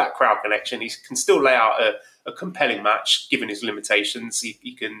still got that crowd connection. He can still lay out a compelling match given his limitations.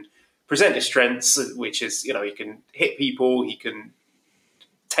 He can present his strengths, which is, he can hit people, he can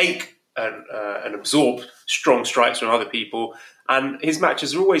take and absorb strong strikes from other people. And his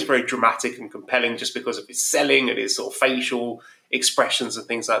matches are always very dramatic and compelling just because of his selling and his sort of facial expressions and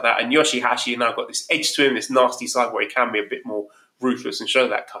things like that. And Yoshihashi now got this edge to him, this nasty side where he can be a bit more ruthless and show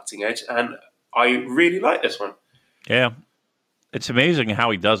that cutting edge. And I really like this one. Yeah. It's amazing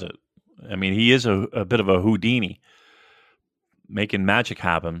how he does it. I mean, he is a bit of a Houdini, making magic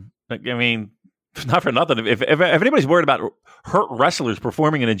happen. I mean, not for nothing. If anybody's worried about hurt wrestlers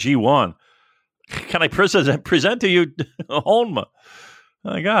performing in a G1, can I present to you Honma? Oh,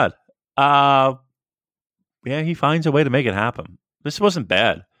 my God. Yeah, he finds a way to make it happen. This wasn't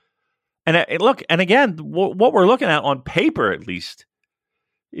bad. And look, and again, what we're looking at on paper, at least,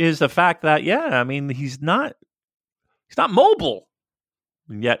 is the fact that, he's not mobile.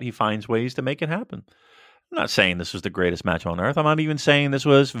 And yet he finds ways to make it happen. I'm not saying this was the greatest match on earth. I'm not even saying this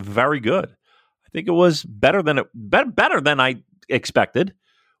was very good. I think it was better than I expected,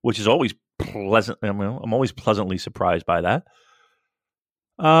 which is always pleasant. I'm always pleasantly surprised by that.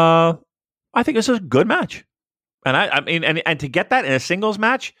 I think this is a good match, and to get that in a singles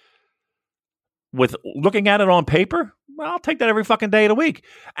match, with looking at it on paper, well, I'll take that every fucking day of the week.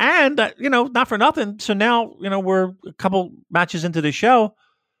 And not for nothing. So now we're a couple matches into the show.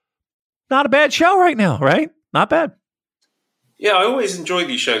 Not a bad show right now, right? Not bad. Yeah, I always enjoy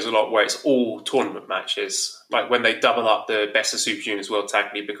these shows a lot where it's all tournament matches, like when they double up the Best of Super Juniors World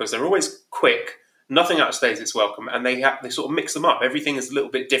Tag League, because they're always quick, nothing outstays its welcome, and they sort of mix them up. Everything is a little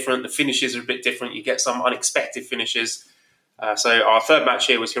bit different. The finishes are a bit different. You get some unexpected finishes. So our third match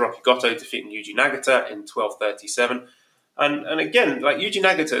here was Hiroki Goto defeating Yuji Nagata in 12:37. And again, like Yuji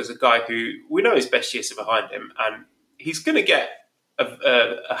Nagata is a guy who we know his best years are behind him, and he's going to get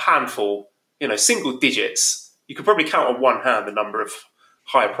a handful, single digits. You could probably count on one hand the number of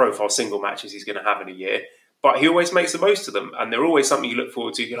high-profile single matches he's going to have in a year, but he always makes the most of them, and they're always something you look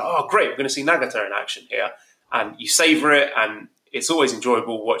forward to. You're like, oh, great, we're going to see Nagata in action here, and you savour it, and it's always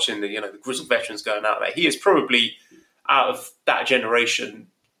enjoyable watching the grizzled veterans going out there. He is probably, out of that generation,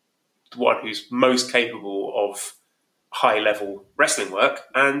 the one who's most capable of high-level wrestling work,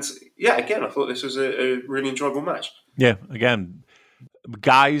 and yeah, again, I thought this was a really enjoyable match. Yeah, again,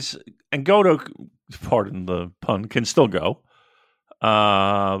 guys, and Goto, pardon the pun, can still go.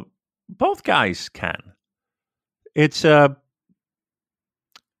 Both guys can. It's I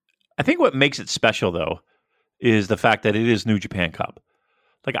think what makes it special, though, is the fact that it is New Japan Cup.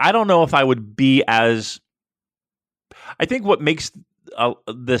 Like, I don't know if I would be as... I think what makes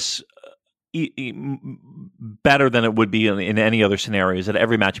this better than it would be in any other scenario is that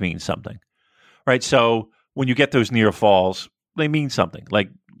every match means something, right? So when you get those near falls, they mean something. Like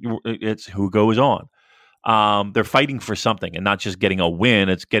it's who goes on. They're fighting for something and not just getting a win.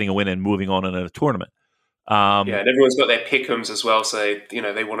 It's getting a win and moving on in a tournament. And everyone's got their pick'ems as well, so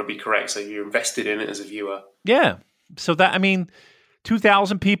they want to be correct. So you're invested in it as a viewer. Yeah. So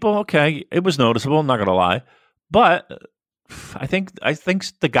 2,000 people. Okay, it was noticeable. I'm not going to lie, but I think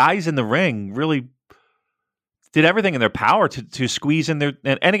the guys in the ring really did everything in their power to squeeze in their.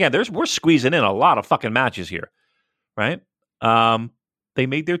 And again, we're squeezing in a lot of fucking matches here, right? They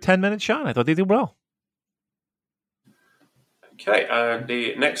made their 10-minute shot. I thought they did well. Okay,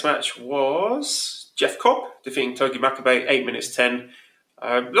 the next match was Jeff Cobb defeating Togi Makabe, 8 minutes 10.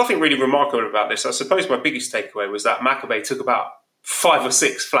 Nothing really remarkable about this. I suppose my biggest takeaway was that Makabe took about 5 or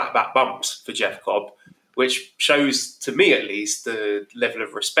 6 flat back bumps for Jeff Cobb, which shows, to me at least, the level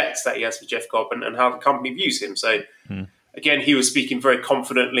of respect that he has for Jeff Cobb and how the company views him. So, again, he was speaking very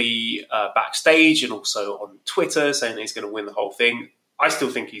confidently backstage and also on Twitter, saying that he's going to win the whole thing. I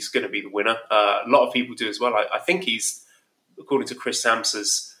still think he's going to be the winner. A lot of people do as well. I think he's, according to Chris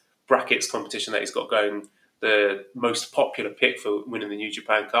Samsa's brackets competition that he's got going, the most popular pick for winning the New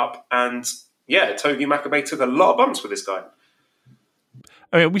Japan Cup. And yeah, Togi Makabe took a lot of bumps with this guy.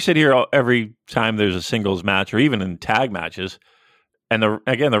 I mean, we sit here every time there's a singles match or even in tag matches, and the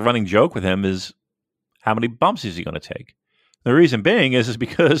running joke with him is how many bumps is he going to take? The reason being is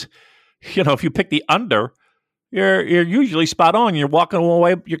because, if you pick the under, you're usually spot on. You're walking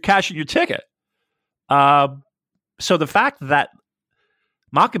away, you're cashing your ticket. So the fact that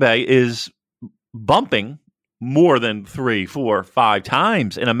Makabe is bumping more than 3, 4, 5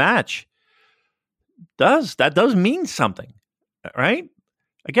 times in a match does mean something, right?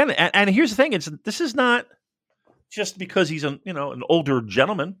 Again, and here's the thing: this is not just because he's an older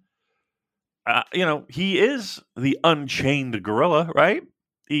gentleman. He is the Unchained Gorilla, right?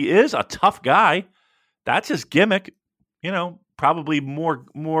 He is a tough guy. That's his gimmick. Probably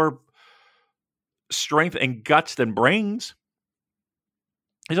more strength and guts than brains.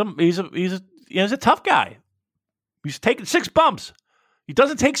 He's a tough guy. He's taken 6 bumps. He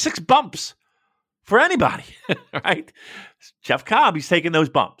doesn't take 6 bumps for anybody, right? Jeff Cobb, he's taking those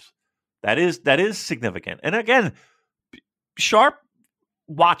bumps. That is significant. And again, sharp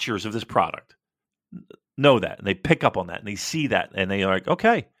watchers of this product know that, and they pick up on that, and they see that, and they are like,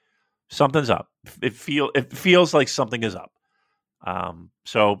 okay, something's up. It feels like something is up.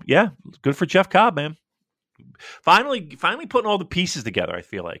 So yeah, good for Jeff Cobb, man. Finally putting all the pieces together. I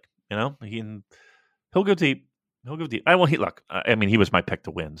feel like he'll go deep. He'll go deep. He was my pick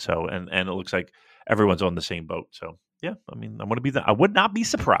to win. So and it looks like everyone's on the same boat. So yeah, I would not be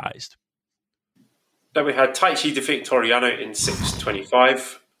surprised. Then we had Taichi defeating Toriano in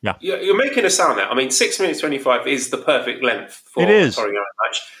 6:25. Yeah, you're making a sound there. 6 minutes 25 is the perfect length for a Toriano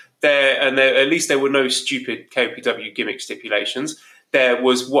match. At least there were no stupid KOPW gimmick stipulations. There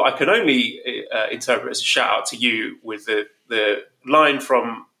was what I can only interpret as a shout out to you with the line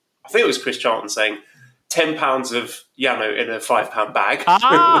from, I think it was Chris Charlton saying, 10 pounds of Yano in a 5-pound bag,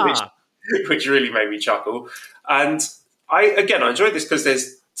 which really made me chuckle. And I enjoyed this because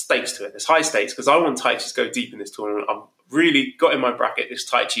there's stakes to it. There's high stakes because I want Taichi to go deep in this tournament. I've really got in my bracket this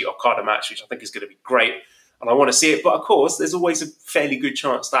Taichi Okada match, which I think is going to be great. And I want to see it. But of course, there's always a fairly good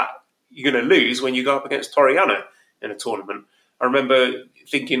chance that you're going to lose when you go up against Toriano in a tournament. I remember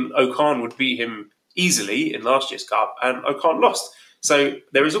thinking Okan would beat him easily in last year's Cup, and Okan lost. So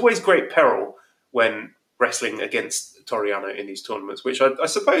there is always great peril when wrestling against Toriano in these tournaments, which I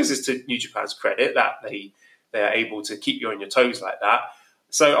suppose is to New Japan's credit that they are able to keep you on your toes like that.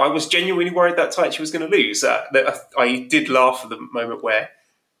 So I was genuinely worried that Taichi was going to lose. I did laugh at the moment where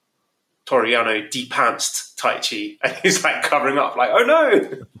Toriano depantsed Taichi and he's like covering up, like, oh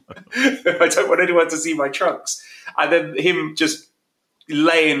no, I don't want anyone to see my trunks. And then him just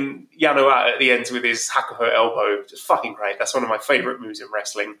laying Yano out at the end with his Hakuho elbow, just fucking great. That's one of my favourite moves in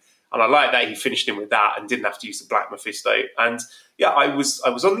wrestling. And I like that he finished him with that and didn't have to use the Black Mephisto. And yeah, I was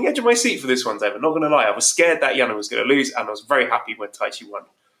on the edge of my seat for this one, David. Not going to lie, I was scared that Yano was going to lose, and I was very happy when Taichi won.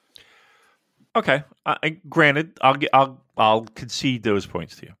 Okay, granted, I'll concede those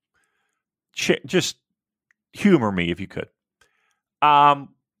points to you. Just humor me if you could. Of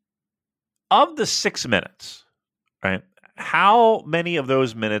the 6 minutes, right? How many of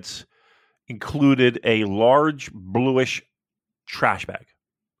those minutes included a large bluish trash bag?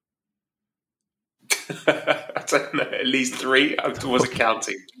 I don't know, at least 3. I wasn't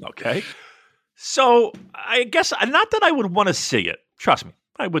counting. Okay. So I guess not that I would want to see it. Trust me,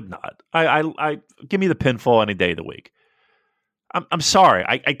 I would not. I give me the pinfall any day of the week. I'm sorry.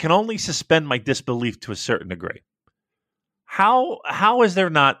 I can only suspend my disbelief to a certain degree. How is there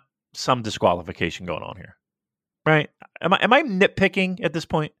not some disqualification going on here? Right? Am I nitpicking at this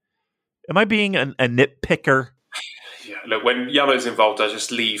point? Am I being a nitpicker? Yeah, look, when yellow's involved, I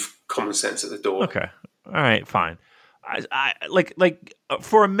just leave common sense at the door. Okay. All right, fine. I like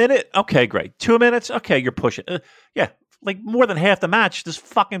for a minute, okay, great. 2 minutes, okay, you're pushing. Yeah, like more than half the match, this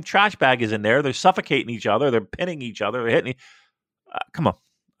fucking trash bag is in there. They're suffocating each other. They're pinning each other. They're hitting. Come on.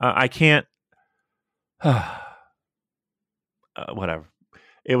 I can't. Whatever.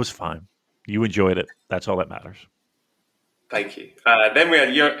 It was fine. You enjoyed it. That's all that matters. Thank you. Then we had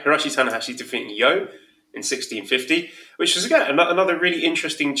Hiroshi Tanahashi defeating Yo in 1650, which was, again, another really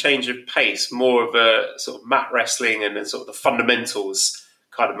interesting change of pace, more of a sort of mat wrestling and sort of the fundamentals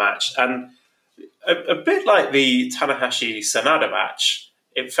kind of match. And a bit like the Tanahashi-Sanada match,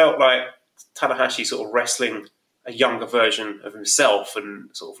 it felt like Tanahashi sort of wrestling a younger version of himself and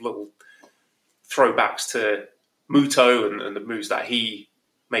sort of little throwbacks to Muto and the moves that he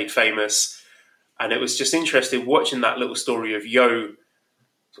made famous. And it was just interesting watching that little story of Yo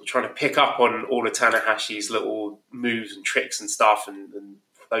sort of trying to pick up on all of Tanahashi's little moves and tricks and stuff and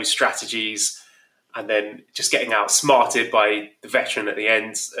those strategies, and then just getting outsmarted by the veteran at the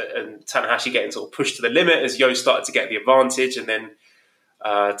end, and Tanahashi getting sort of pushed to the limit as Yo started to get the advantage, and then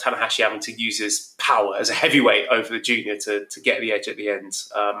Tanahashi having to use his power as a heavyweight over the junior to get the edge at the end.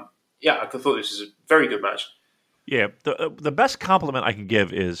 I thought this was a very good match. Yeah, the best compliment I can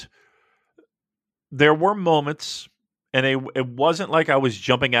give is there were moments, and it wasn't like I was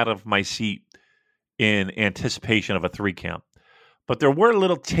jumping out of my seat in anticipation of a 3 count, but there were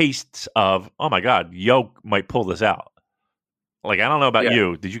little tastes of, oh my God, Yo might pull this out. Like, I don't know about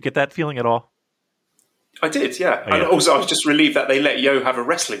you. Did you get that feeling at all? I did, yeah. Oh, yeah. And also, I was just relieved that they let Yo have a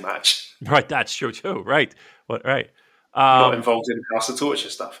wrestling match. Right, that's true too. Right, right. Not involved in House of Torture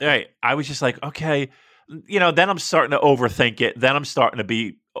stuff. Right. I was just like, okay, then I'm starting to overthink it. Then I'm starting to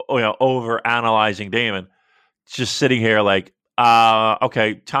be, over analyzing Damon. Just sitting here like,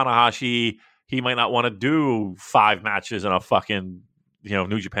 okay, Tanahashi, he might not want to do 5 matches in a fucking,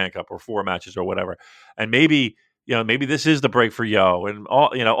 New Japan Cup or 4 matches or whatever. And maybe this is the break for Yo, and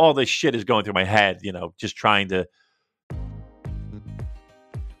all this shit is going through my head, just trying to.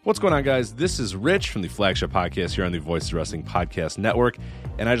 What's going on, guys? This is Rich from the flagship podcast here on the Voices of Wrestling Podcast Network,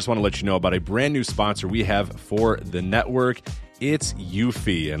 and I just want to let you know about a brand new sponsor we have for the network. It's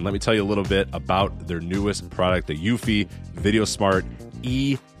Eufy, and let me tell you a little bit about their newest product, the Eufy VideoSmart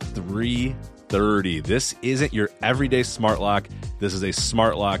E330. This isn't your everyday smart lock. This is a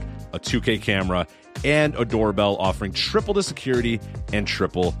smart lock, a 2K camera, and a doorbell offering triple the security and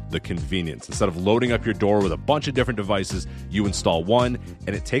triple the convenience. Instead of loading up your door with a bunch of different devices, you install one,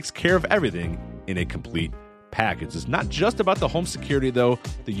 and it takes care of everything in a complete package. It's not just about the home security, though.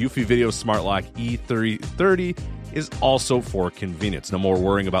 The Eufy Video Smart Lock E330 is also for convenience. No more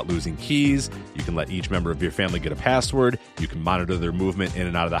worrying about losing keys. You can let each member of your family get a password. You can monitor their movement in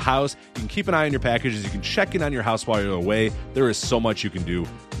and out of the house. You can keep an eye on your packages. You can check in on your house while you're away. There is so much you can do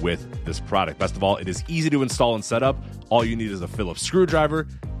with this product. Best of all, it is easy to install and set up. All you need is a Phillips screwdriver.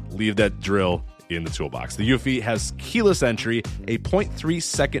 Leave that drill in the toolbox. The Eufy has keyless entry, a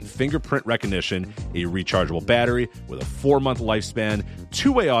 0.3-second fingerprint recognition, a rechargeable battery with a 4-month lifespan,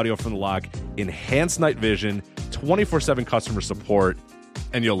 2-way audio from the lock, enhanced night vision, 24/7 customer support,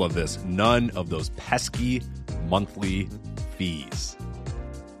 and you'll love this, none of those pesky monthly fees.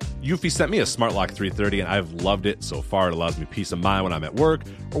 Eufy sent me a Smart Lock 330, and I've loved it so far. It allows me peace of mind when I'm at work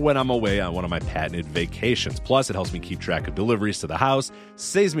or when I'm away on one of my patented vacations. Plus, it helps me keep track of deliveries to the house,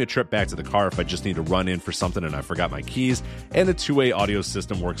 saves me a trip back to the car if I just need to run in for something and I forgot my keys, and the 2-way audio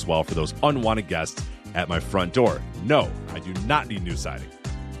system works well for those unwanted guests at my front door. No, I do not need new siding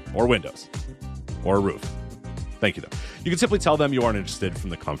or windows or a roof. Thank you, though. You can simply tell them you aren't interested from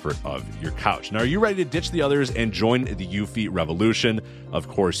the comfort of your couch. Now, are you ready to ditch the others and join the Eufy revolution? Of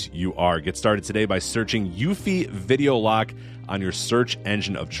course you are. Get started today by searching Eufy Video Lock on your search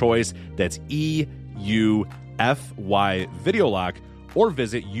engine of choice. That's EUFY Video Lock, or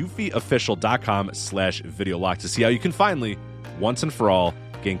visit eufyofficial.com/video lock to see how you can finally, once and for all,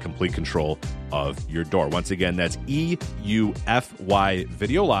 gain complete control of your door. Once again, that's EUFY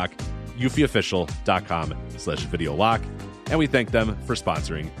Video Lock, eufyofficial.com/video lock, and we thank them for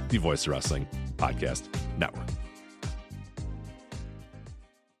sponsoring the Voice of Wrestling Podcast Network.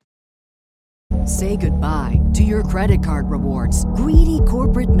 Say goodbye to your credit card rewards. Greedy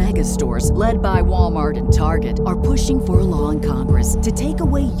corporate mega stores, led by Walmart and Target, are pushing for a law in Congress to take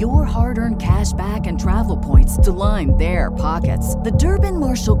away your hard-earned cash back and travel points to line their pockets. The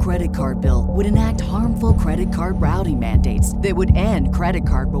Durbin-Marshall credit card bill would enact harmful credit card routing mandates that would end credit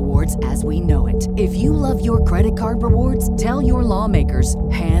card rewards as we know it. If you love your credit card rewards, tell your lawmakers,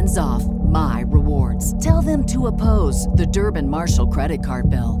 hands off my rewards. Tell them to oppose the Durbin-Marshall credit card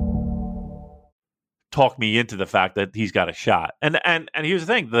bill. Talk me into the fact that he's got a shot. And here's the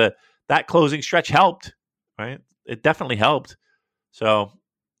thing, that closing stretch helped, right? It definitely helped. So,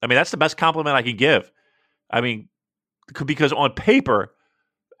 I mean, that's the best compliment I can give. I mean, because on paper,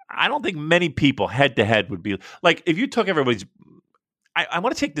 I don't think many people head to head would be like, if you took everybody's, I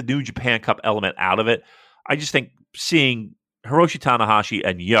want to take the New Japan Cup element out of it. I just think seeing Hiroshi Tanahashi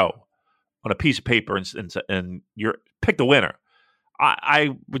and Yo on a piece of paper and you're pick the winner, I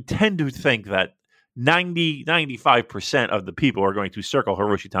would tend to think that 95% of the people are going to circle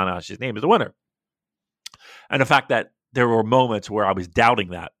Hiroshi Tanahashi's name as the winner. And the fact that there were moments where I was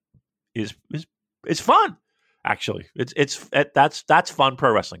doubting that is fun. Actually, that's fun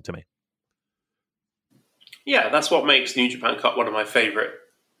pro wrestling to me. Yeah, that's what makes New Japan Cup one of my favourite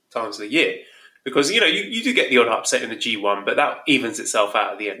times of the year. Because, you do get the odd upset in the G1, but that evens itself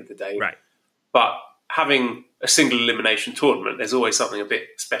out at the end of the day. Right. But having a single elimination tournament, there's always something a bit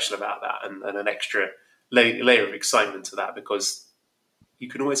special about that and an extra layer of excitement to that, because you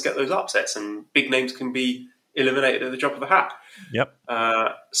can always get those upsets and big names can be eliminated at the drop of a hat. Yep.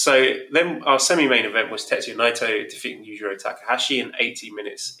 So then our semi-main event was Tetsuya Naito defeating Yujiro Takahashi in 80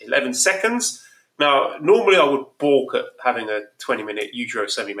 minutes, 11 seconds. Now, normally I would balk at having a 20-minute Yujiro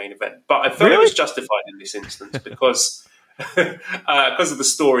semi-main event, but I felt it was justified in this instance because of the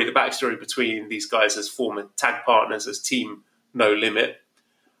story, the backstory between these guys as former tag partners, as Team No Limit.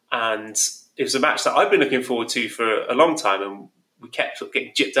 And it was a match that I've been looking forward to for a long time, and we kept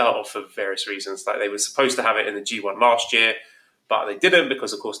getting gypped out of for various reasons. Like, they were supposed to have it in the G1 last year, but they didn't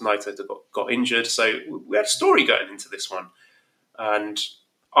because, of course, Naito got injured. So we had a story going into this one. And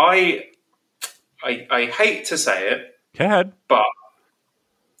I hate to say it, Go ahead. but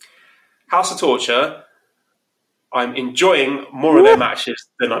House of Torture, I'm enjoying more of their matches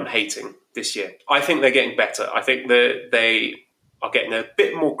than I'm hating this year. I think they're getting better. I think that they are getting a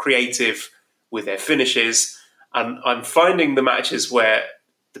bit more creative with their finishes. And I'm finding the matches where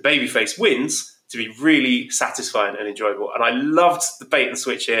the babyface wins to be really satisfying and enjoyable. And I loved the bait and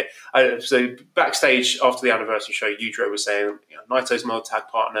switch here. So backstage after the anniversary show, Yujiro was saying, Naito's my old tag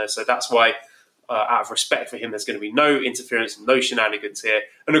partner, so that's why, out of respect for him, there's going to be no interference, no shenanigans here.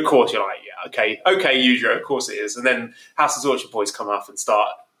 And of course, you're like, yeah, okay, Yujiro, of course it is. And then House of Torture boys come up and start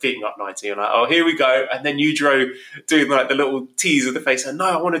beating up Naito. You're like, oh, here we go. And then Yujiro doing like the little tease of the face, and no,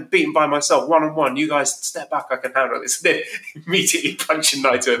 I want to beat him by myself, one-on-one. You guys step back, I can handle this. And then immediately punching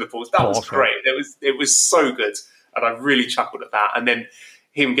Naito in the balls. That was great. It was so good. And I really chuckled at that. And then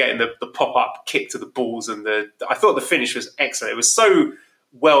him getting the pop-up kick to the balls, and I thought the finish was excellent. It was so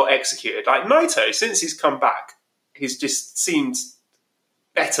well executed. Like, Naito, since he's come back, he's just seemed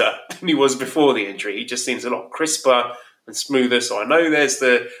better than he was before the injury. He just seems a lot crisper and smoother. So I know there's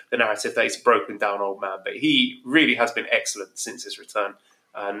the narrative that he's a broken down old man, but he really has been excellent since his return.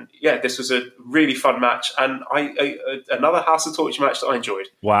 And yeah, this was a really fun match, and another House of Torture match that I enjoyed.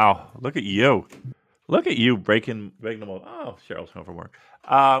 Wow, look at you breaking them all. Oh, Cheryl's home from work.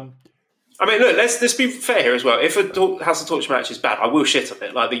 I mean, look, let's be fair here as well. If a House of Torture match is bad, I will shit on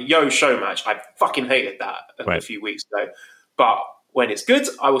it. Like the Yo Show match, I fucking hated that a few weeks ago. But when it's good,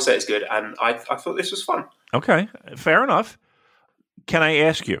 I will say it's good. And I thought this was fun. Okay, fair enough. Can I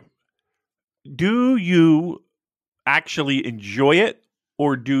ask you, do you actually enjoy it,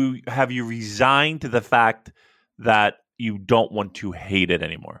 or have you resigned to the fact that you don't want to hate it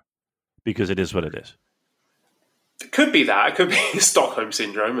anymore? Because it is what it is. It could be that. It could be Stockholm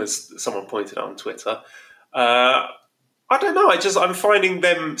Syndrome, as someone pointed out on Twitter. I don't know. I'm finding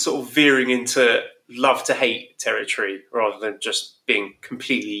them sort of veering into love to hate territory rather than just being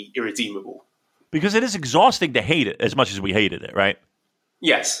completely irredeemable. Because it is exhausting to hate it as much as we hated it, right?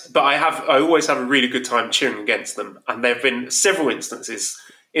 Yes, but I always have a really good time cheering against them. And there have been several instances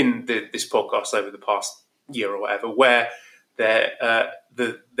in this podcast over the past year or whatever where there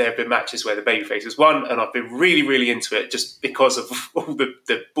have been matches where the babyface has won, and I've been really, really into it just because of all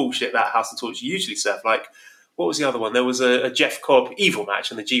the bullshit that House of Torture usually serve. Like, what was the other one? There was a Jeff Cobb Evil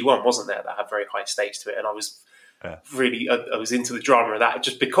match in the G1, wasn't there, that had very high stakes to it, and I was really I was into the drama of that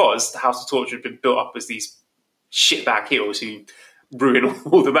just because the House of Torture had been built up as these shitbag heels who ruin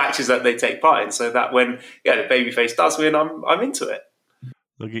all the matches that they take part in, so that when the babyface does win, I'm into it.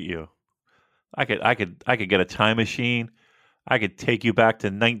 Look at you. I could get a time machine. I could take you back to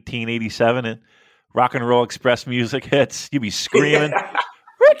 1987 and Rock and Roll Express music hits. You'd be screaming,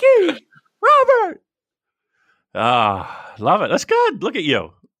 Ricky, Robert. Ah, love it. That's good. Look at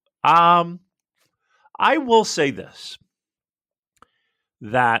you. I will say this,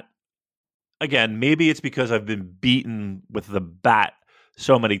 that again, maybe it's because I've been beaten with the bat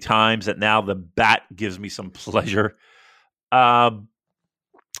so many times that now the bat gives me some pleasure.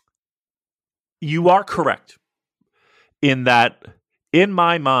 You are correct in that, in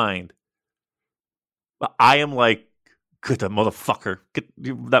my mind, I am like, good, that motherfucker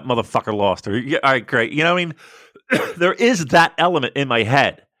lost. Or, yeah, all right, great. You know what I mean? There is that element in my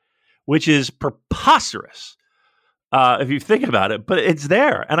head, which is preposterous if you think about it, but it's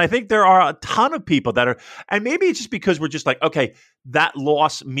there. And I think there are a ton of people that are, and maybe it's just because we're just like, okay, that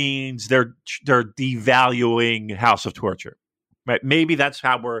loss means they're devaluing House of Torture, right? Maybe that's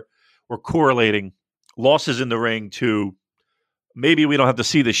how we're correlating losses in the ring to maybe we don't have to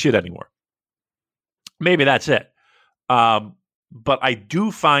see this shit anymore. Maybe that's it. But I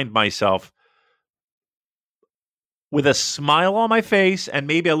do find myself with a smile on my face and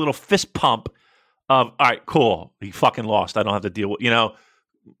maybe a little fist pump of, all right, cool, he fucking lost. I don't have to deal with,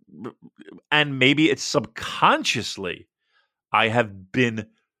 and maybe it's subconsciously I have been,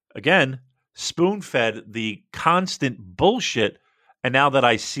 again, spoon-fed the constant bullshit. And now that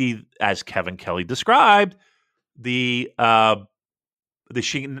I see, as Kevin Kelly described, the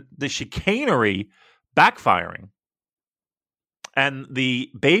chicanery backfiring and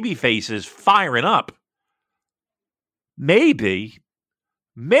the baby faces firing up, maybe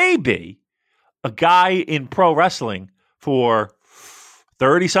a guy in pro wrestling for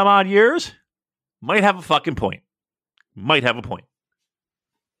 30 some odd years might have a fucking point. Might have a point.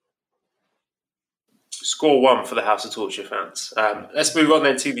 Score one for the House of Torture fans. Let's move on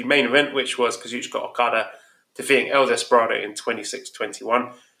then to the main event, which was Kazuchika Okada defeating El Desperado in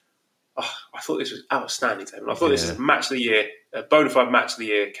 26-21. Oh, I thought this was outstanding, Damon. I thought this was a match of the year, a bona fide match of the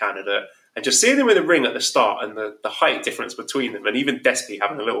year candidate. And just seeing them in the ring at the start and the height difference between them, and even Despy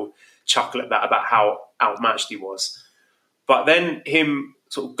having a little chuckle at that about how outmatched he was. But then him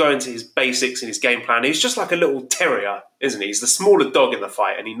sort of going to his basics and his game plan, he's just like a little terrier, isn't he? He's the smaller dog in the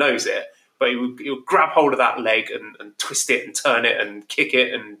fight and he knows it. But he'll grab hold of that leg and twist it and turn it and kick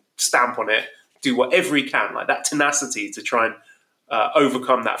it and stamp on it, do whatever he can, like that tenacity to try and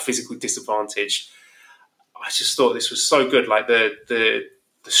overcome that physical disadvantage. I just thought this was so good. Like the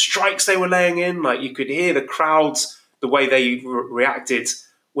strikes they were laying in, like you could hear the crowds, the way they reacted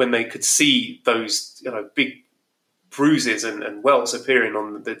when they could see those big bruises and welts appearing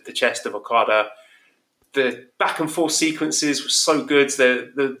on the chest of Okada. The back and forth sequences were so good.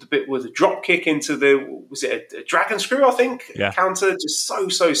 The bit with a drop kick into was it a dragon screw, I think? Yeah. Counter, just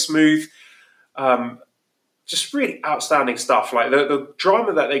so smooth. Just really outstanding stuff. Like the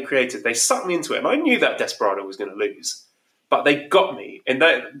drama that they created, they sucked me into it. And I knew that Desperado was going to lose, but they got me. And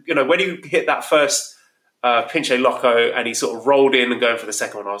that, when he hit that first Pinche Loco and he sort of rolled in and going for the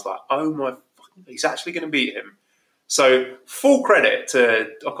second one, I was like, oh my fucking, he's actually going to beat him. So full credit to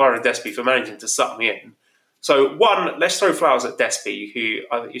Okada and Despy for managing to suck me in. So one, let's throw flowers at Despy, who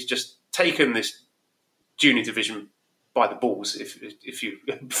is just taken this junior division by the balls, if you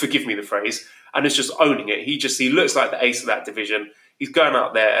forgive me the phrase, and is just owning it. He looks like the ace of that division. He's going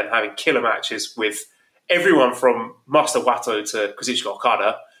out there and having killer matches with everyone from Master Wato to Kazuchika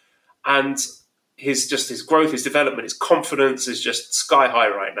Okada, and his growth, his development, his confidence is just sky high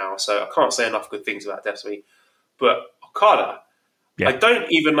right now. So I can't say enough good things about Despy. But Okada, yeah. I don't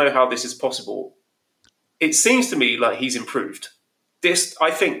even know how this is possible. It seems to me like he's improved.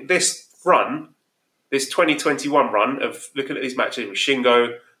 I think this run, this 2021 run of looking at these matches with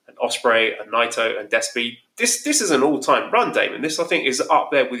Shingo and Ospreay and Naito and Despy, this is an all-time run, Damon. This, I think, is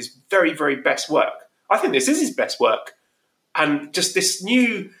up there with his very, very best work. I think this is his best work. And just this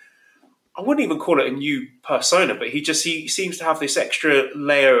new, I wouldn't even call it a new persona, but he seems to have this extra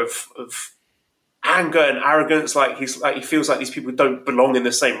layer of anger and arrogance. Like he feels like these people don't belong in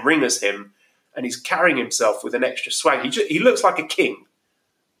the same ring as him. And he's carrying himself with an extra swag. He looks like a king.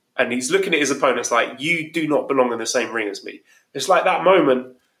 And he's looking at his opponents like, you do not belong in the same ring as me. It's like that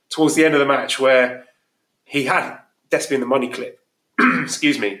moment towards the end of the match where he had Despy in the money clip,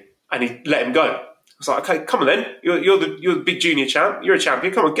 excuse me, and he let him go. I was like, okay, come on then. You're the big junior champ. You're a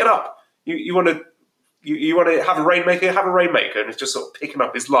champion. Come on, get up. You want to have a rainmaker? Have a rainmaker. And it's just sort of picking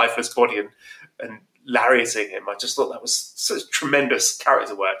up his lifeless body and lariating him. I just thought that was such tremendous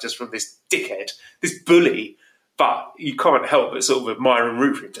character work just from this dickhead, this bully. But you can't help but sort of admire and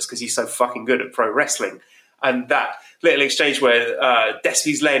root for him just because he's so fucking good at pro wrestling. And that little exchange where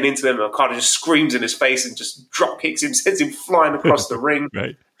Despy's laying into them and Okada just screams in his face and just drop kicks him, sends him flying across the ring.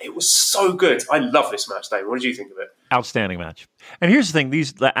 Right. It was so good. I love this match, Dave. What did you think of it? Outstanding match. And here's the thing: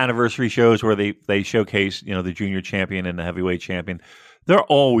 these anniversary shows where they showcase, the junior champion and the heavyweight champion, they're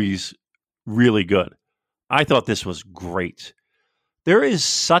always really good. I thought this was great. There is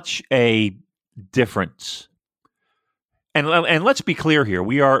such a difference. And let's be clear here.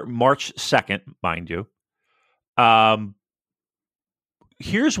 We are March 2nd, mind you.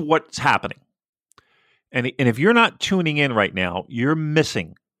 Here's what's happening. And if you're not tuning in right now, you're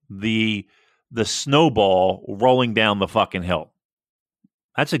missing the snowball rolling down the fucking hill.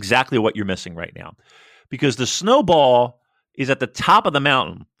 That's exactly what you're missing right now. Because the snowball is at the top of the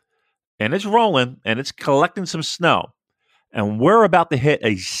mountain, and it's rolling, and it's collecting some snow. And we're about to hit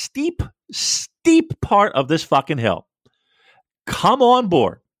a steep part of this fucking hill. Come on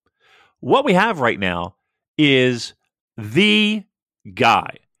board. What we have right now is the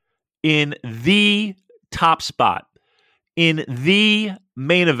guy in the top spot, in the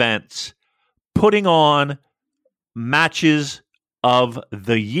main events, putting on matches of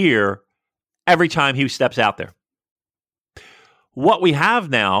the year every time he steps out there. What we have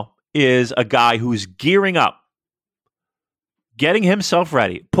now is a guy who's gearing up, getting himself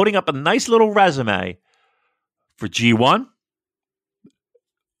ready, putting up a nice little resume for G1,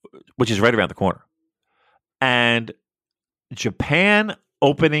 which is right around the corner, and Japan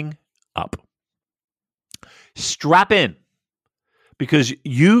opening up. Strap in, because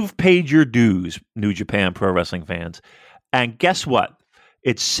you've paid your dues, New Japan Pro Wrestling fans, and guess what?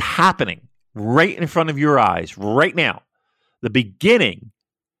 It's happening right in front of your eyes right now. The beginning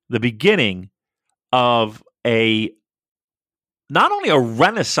of not only a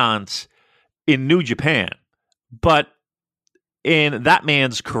renaissance in New Japan, but in that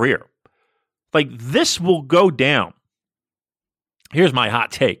man's career. Like, this will go down. Here's my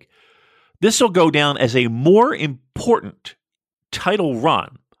hot take. This will go down as a more important title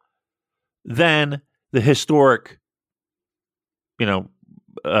run than the historic,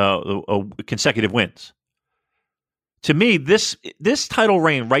 consecutive wins. To me, this title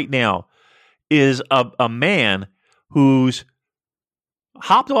reign right now is a man who's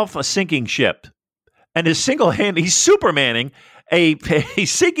hopped off a sinking ship and is single-handed. He's Supermaning a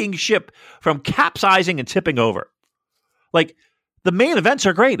sinking ship from capsizing and tipping over. Like, the main events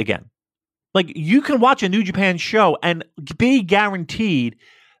are great again. Like, you can watch a New Japan show and be guaranteed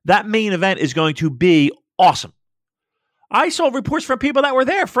that main event is going to be awesome. I saw reports from people that were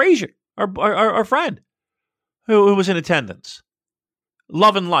there. Frazier, our friend, who was in attendance.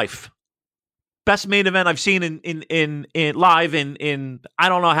 Love and Life. Best main event I've seen in live in I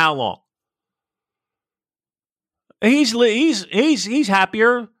don't know how long. He's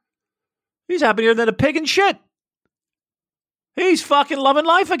happier. He's happier than a pig in shit. He's fucking loving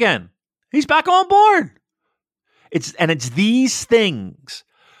life again. He's back on board. It's these things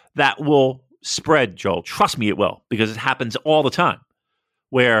that will spread, Joel. Trust me, it will, because it happens all the time.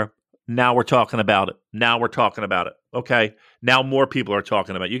 Where now we're talking about it. Now we're talking about it. Okay. Now more people are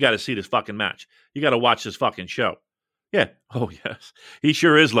talking about it. You got to see this fucking match. You got to watch this fucking show. Yeah. Oh, yes. He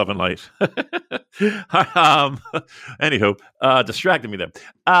sure is loving life. Anywho, distracted me there.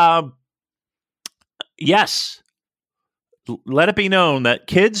 Yes. Let it be known that,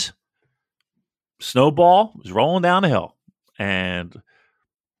 kids, snowball is rolling down the hill, and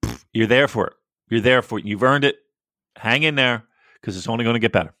you're there for it. You're there for it. You've earned it. Hang in there, because it's only going to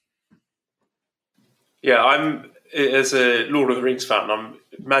get better. Yeah, I'm, as a Lord of the Rings fan, I'm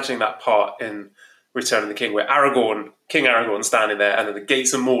imagining that part in Return of the King where King Aragorn standing there, and then the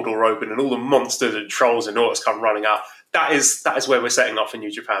gates of Mordor open and all the monsters and trolls and orcs come running out. That is where we're setting off in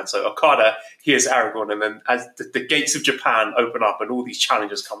New Japan. So Okada, here's Aragorn, and then as the gates of Japan open up and all these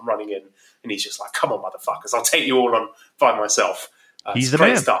challengers come running in, and he's just like, come on, motherfuckers, I'll take you all on by myself. He's the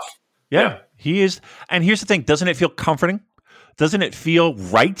man. Stuff. Yeah, he is. And here's the thing. Doesn't it feel comforting? Doesn't it feel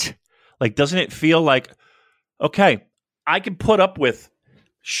right? Like, doesn't it feel like, okay, I can put up with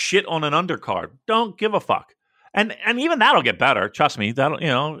shit on an undercard. Don't give a fuck. And even that'll get better. Trust me. That'll,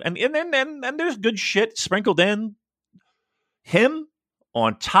 and there's good shit sprinkled in. Him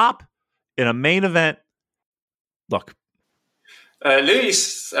on top in a main event. Look.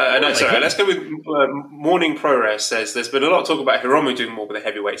 Luis, let's go with Morning Progress says there's been a lot of talk about Hiromu doing more with the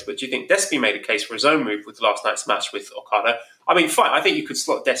heavyweights, but do you think Despy made a case for his own move with last night's match with Okada? I mean, fine, I think you could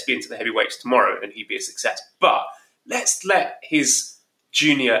slot Despy into the heavyweights tomorrow and he'd be a success, but let's let his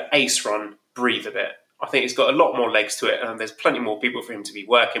junior ace run breathe a bit. I think it's got a lot more legs to it, and there's plenty more people for him to be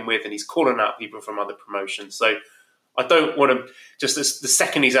working with, and he's calling out people from other promotions. So I don't want to just the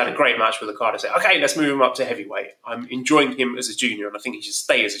second he's had a great match with Okada say, okay, let's move him up to heavyweight. I'm enjoying him as a junior, and I think he should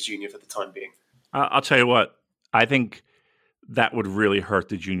stay as a junior for the time being. I'll tell you what, I think that would really hurt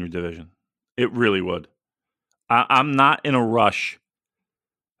the junior division. It really would. I'm not in a rush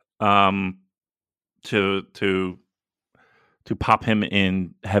to pop him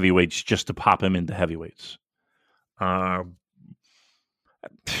in heavyweights just to pop him into heavyweights.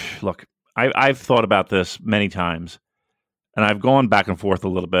 Look, I've thought about this many times, and I've gone back and forth a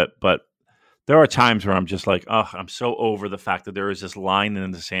little bit, but there are times where I'm just like, oh, I'm so over the fact that there is this line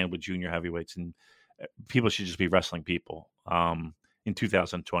in the sand with junior heavyweights, and people should just be wrestling people in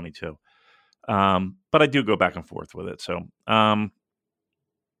 2022. But I do go back and forth with it. So I'm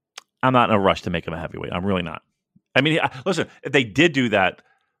not in a rush to make him a heavyweight. I'm really not. I mean, listen, if they did do that,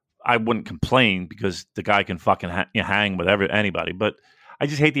 I wouldn't complain because the guy can fucking hang with anybody. But I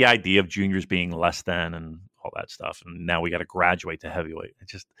just hate the idea of juniors being less than and all that stuff. And now we got to graduate to heavyweight.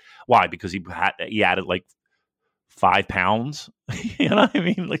 It's just why? Because he added like 5 pounds. You know what I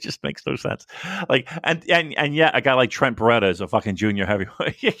mean? Like, just makes no sense. Like, and yet a guy like Trent Beretta is a fucking junior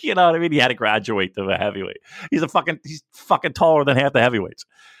heavyweight. You know what I mean? He had to graduate to a heavyweight. He's fucking taller than half the heavyweights.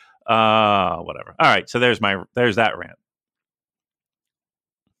 Whatever. All right. So there's that rant.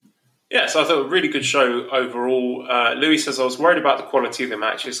 Yeah, so I thought a really good show overall. Louis says, I was worried about the quality of the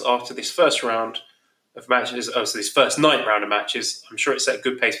matches after this first round of matches. So this first 9th round of matches. I'm sure it set a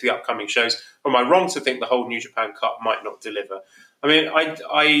good pace for the upcoming shows. Am I wrong to think the whole New Japan Cup might not deliver? I mean,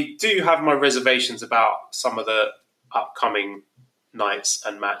 I do have my reservations about some of the upcoming nights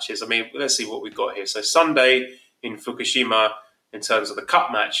and matches. I mean, let's see what we've got here. So Sunday in Fukushima, in terms of the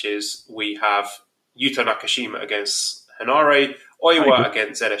cup matches, we have Yuto Nakashima against Henare, Oiwa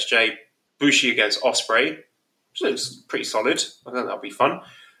against ZSJ, Bushi against Ospreay, which looks pretty solid. I think that'll be fun.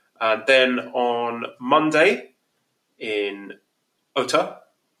 And then on Monday in Ota,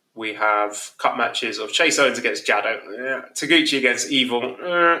 we have cup matches of Chase Owens against Jado, Taguchi against Evil,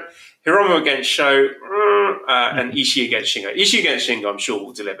 Hiromu against Sho, and Ishii against Shingo. Ishii against Shingo, I'm sure,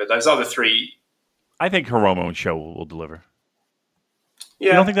 will deliver. Those other 3... I think Hiromu and Sho will deliver. Yeah.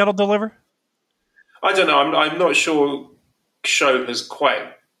 You don't think that'll deliver? I don't know. I'm not sure Sho has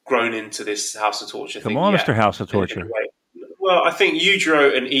quite grown into this House of Torture thing. Come on, Mr. House of Torture. Well, I think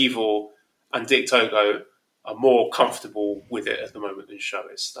Yujiro and Evil and Dick Togo are more comfortable with it at the moment than Sho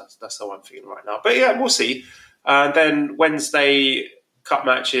is. That's how I'm feeling right now. But yeah, we'll see. And then Wednesday cup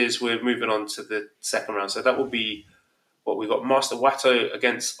matches, we're moving on to the second round. So that will be what we got: Master Wato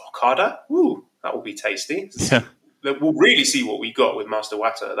against Okada. Ooh, that will be tasty. Yeah. We'll really see what we got with Master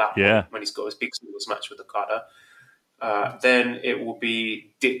Wato at that point, when he's got his big singles match with Okada. Then it will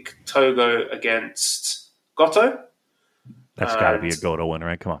be Dick Togo against Goto. That's got to be a Goto win,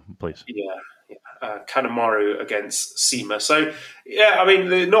 right? Come on, please. Yeah. Kanemaru against Sema. So, yeah, I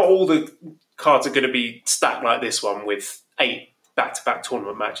mean, not all the cards are going to be stacked like this one with 8 back-to-back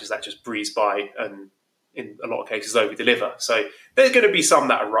tournament matches that just breeze by and, in a lot of cases, over-deliver. So there's going to be some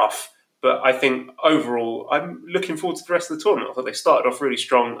that are rough. But I think overall, I'm looking forward to the rest of the tournament. I thought they started off really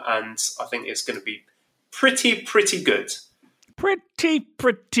strong, and I think it's going to be pretty good.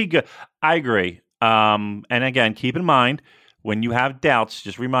 Pretty good. I agree. And again, keep in mind, when you have doubts,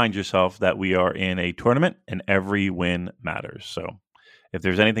 just remind yourself that we are in a tournament and every win matters. So if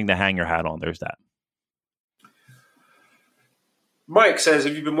there's anything to hang your hat on, there's that. Mike says,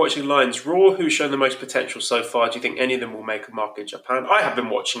 have you been watching Lions Raw? Who's shown the most potential so far? Do you think any of them will make a mark in Japan? I have been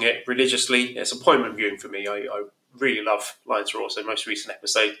watching it religiously. It's appointment viewing for me. I really love Lions Raw. So most recent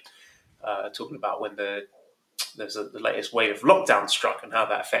episode, talking about when the latest wave of lockdown struck and how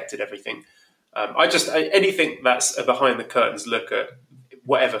that affected everything. Anything that's a behind the curtains look at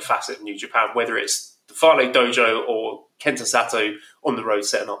whatever facet of New Japan, whether it's the Fale Dojo or Kenta Sato on the road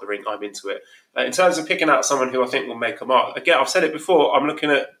setting up the ring, I'm into it. In terms of picking out someone who I think will make a mark, again, I've said it before, I'm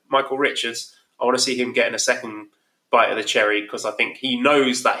looking at Michael Richards. I want to see him getting a second bite of the cherry because I think he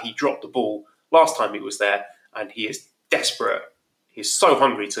knows that he dropped the ball last time he was there and he is desperate. He's so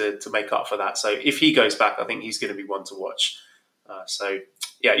hungry to make up for that. So if he goes back, I think he's going to be one to watch.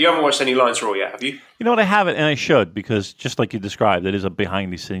 Yeah, you haven't watched any Lions Raw yet, have you? You know what? I haven't, and I should, because just like you described, it is a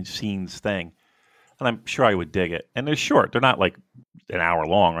behind-the-scenes thing. And I'm sure I would dig it. And they're short. They're not like an hour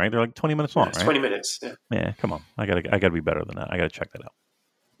long, right? They're like 20 minutes long, right? 20 minutes, yeah. Yeah, come on. I gotta be better than that. I got to check that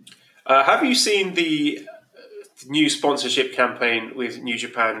out. Have you seen the new sponsorship campaign with New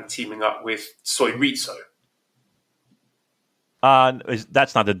Japan teaming up with Soy Ritsu?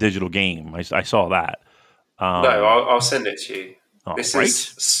 That's not the digital game. I saw that. No, I'll send it to you. Oh, this right?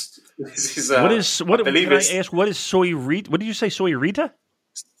 is what is Soy Rita? What did you say, Soy Rita?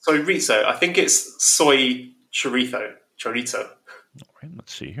 Soy Ritsu. I think it's Soy chorizo. All right,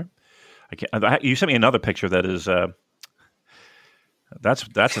 let's see here. You sent me another picture that is that's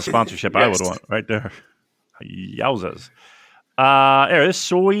a sponsorship I would want right there. Yowzas. There, this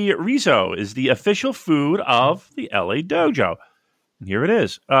soy rizo is the official food of the LA Dojo. And here it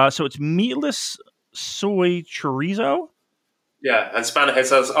is. So it's meatless soy chorizo. Yeah, and Spannerhead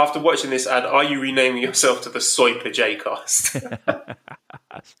says, after watching this ad, are you renaming yourself to the Soy Per J-Cast?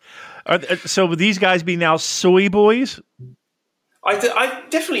 So would these guys be now soy boys? I've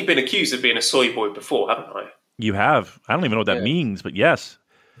definitely been accused of being a soy boy before, haven't I? You have. I don't even know what that means, but yes.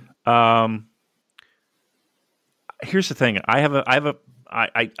 Here's the thing. I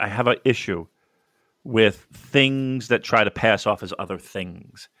have an issue with things that try to pass off as other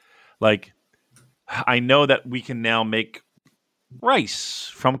things. Like, I know that we can now make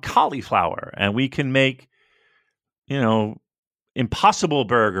rice from cauliflower, and we can make, Impossible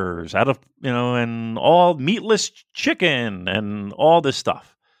burgers out of, and all meatless chicken and all this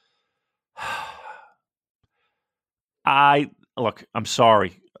stuff. I'm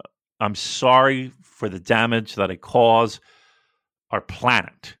sorry. I'm sorry for the damage that I cause our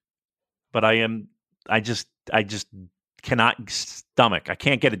planet, but I just cannot stomach. I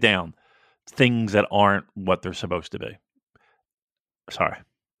can't get it down. Things that aren't what they're supposed to be. Sorry.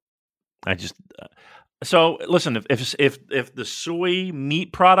 So listen, if the soy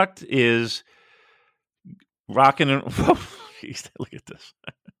meat product is rocking and look at this,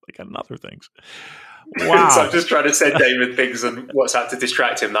 like another things. Wow! So I'm just trying to send David things on WhatsApp to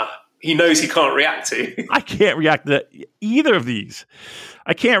distract him that he knows he can't react to. I can't react to either of these.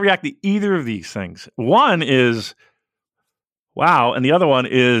 I can't react to either of these things. One is wow, and the other one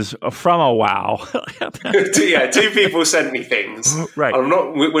is from a wow. Yeah, two people sent me things. Right. We're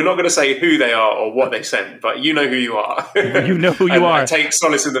not going to say who they are or what they sent, but you know who you are. You know who you are. I take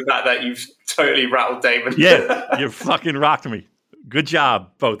solace in the fact that you've totally rattled Damon. Yeah, you fucking rocked me. Good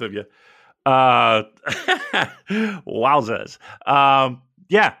job, both of you. Wowzers.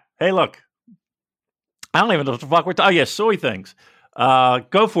 Yeah. Hey, look. I don't even know what the fuck we're talking. Oh, yeah, soy things.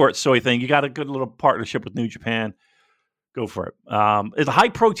 Go for it, soy thing. You got a good little partnership with New Japan. Go for it. It's a high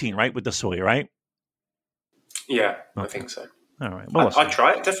protein, right, with the soy, right? Yeah, okay. I think so. All right. Well, I'd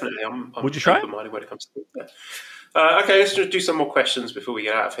try it, definitely. I'm Would you try it? When it comes to it. Yeah. Okay, let's just do some more questions before we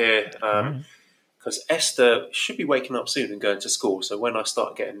get out of here. Because Esther should be waking up soon and going to school. So when I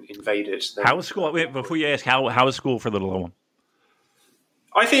start getting invaded... Then how was school? Wait, before you ask, how is school for the little one?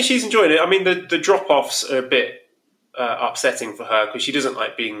 I think she's enjoying it. I mean, the drop-offs are a bit upsetting for her because she doesn't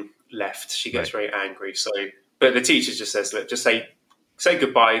like being left. She gets very angry. So, but the teacher just says, look, just say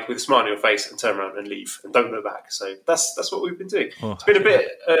goodbye with a smile on your face and turn around and leave and don't look back. So that's what we've been doing. Oh, it's been a bit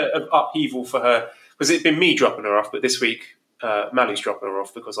of upheaval for her because it's been me dropping her off, but this week Mally's dropping her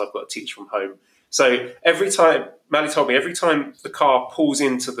off because I've got to teach from home. So Mally told me every time the car pulls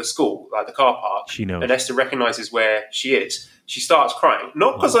into the school, like the car park, she knows. And Esther recognises where she is, she starts crying.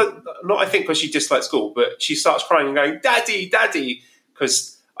 Not because because she dislikes school, but she starts crying and going, "Daddy, Daddy,"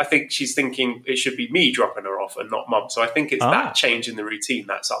 because I think she's thinking it should be me dropping her off and not Mum. So I think it's that change in the routine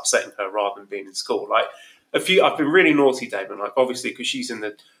that's upsetting her rather than being in school. Like I've been really naughty, Damon. Like obviously because she's in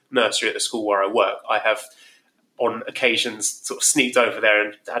the nursery at the school where I work, I have on occasions sort of sneaked over there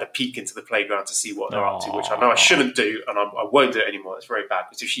and had a peek into the playground to see what they're up to, which I know I shouldn't do, and I won't do it anymore. It's very bad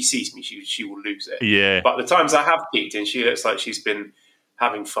because if she sees me, she will lose it. Yeah. But the times I have peeked in, she looks like she's been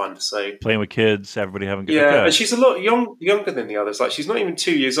having fun. So playing with kids, everybody having good. Yeah, and she's a lot younger than the others. Like she's not even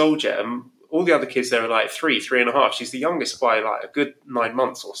 2 years old yet, and all the other kids there are like 3.5. She's the youngest by like a good 9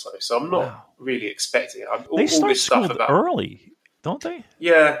 months or so. So I'm not really expecting it. They start school early. Don't they?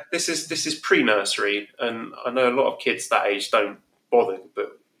 Yeah, this is pre-nursery, and I know a lot of kids that age don't bother,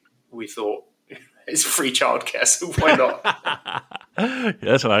 but we thought it's free childcare, so why not?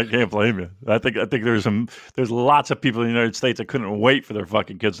 Yes, and I can't blame you. I think there's lots of people in the United States that couldn't wait for their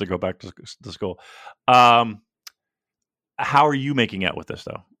fucking kids to go back to school. How are you making out with this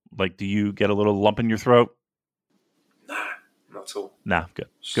though? Like, do you get a little lump in your throat? Nah, not at all. Nah, good.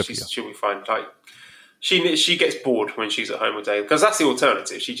 Good for you. She'll be fine. Like. She gets bored when she's at home all day because that's the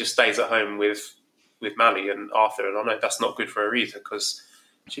alternative. She just stays at home with Mally and Arthur, and I know that's not good for her either because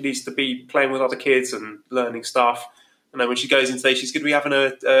she needs to be playing with other kids and learning stuff. And then when she goes in today, she's going to be having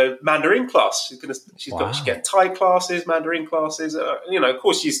a Mandarin class. She's getting Thai classes, Mandarin classes. Of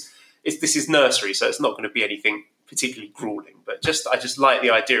course, this is nursery, so it's not going to be anything particularly grueling. But I just like the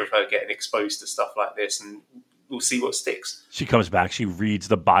idea of her getting exposed to stuff like this and. We'll see what sticks. She comes back. She reads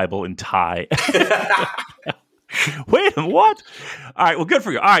the Bible in Thai. Wait, what? All right, well, good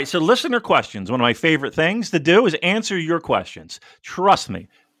for you. All right, so listener questions. One of my favorite things to do is answer your questions. Trust me.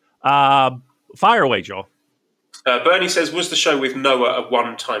 Fire away, Joel. Bernie says, was the show with Noah a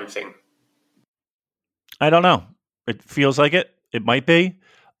one-time thing? I don't know. It feels like it. It might be.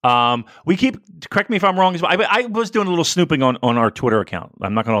 Correct me if I'm wrong. I was doing a little snooping on our Twitter account.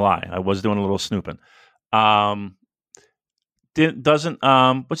 I'm not going to lie. I was doing a little snooping.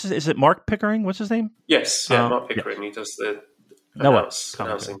 Is it Mark Pickering? What's his name? Yes, Mark Pickering. Yeah. He does the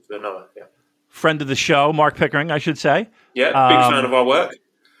announcing for Noah. Yeah. Friend of the show, Mark Pickering, I should say. Yeah, big fan of our work.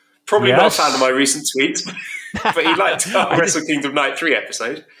 Probably not a fan of my recent tweets, but he liked our Wrestle Kingdom Night 3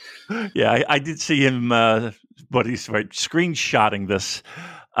 episode. Yeah, I did see him, screenshotting this.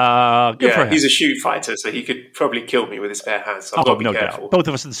 Good for him. He's a shoot fighter, so he could probably kill me with his bare hands. So I've got to be careful. Both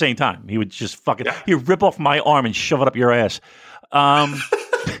of us at the same time. He would just he'd rip off my arm and shove it up your ass.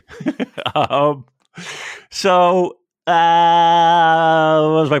 So, what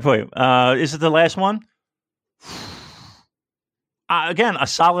was my point? Is it the last one? Again, a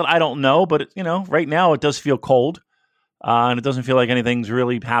solid, I don't know, but right now it does feel cold, and it doesn't feel like anything's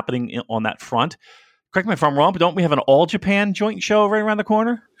really happening on that front. Correct me if I'm wrong, but don't we have an All Japan joint show right around the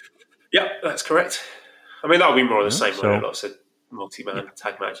corner? Yeah, that's correct. I mean, that'll be more of the same. Lots of multi-man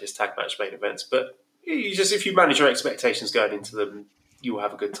tag matches, tag match main events. But if you manage your expectations going into them, you will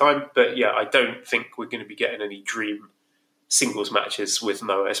have a good time. But yeah, I don't think we're going to be getting any dream singles matches with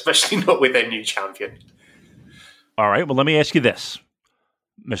Noah, especially not with their new champion. All right, well, let me ask you this,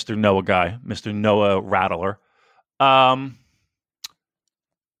 Mr. Noah guy, Mr. Noah Rattler.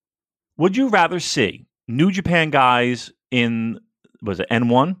 Would you rather see New Japan guys in, was it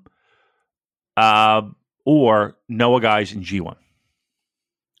N1, or Noah guys in G1?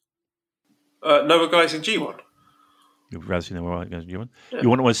 Noah guys in G1. You'd rather see Noah guys in G1? Yeah. You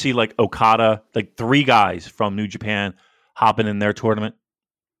wouldn't want to see like Okada, like 3 guys from New Japan hopping in their tournament?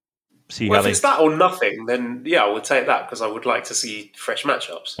 If it's that or nothing, then yeah, I would take that because I would like to see fresh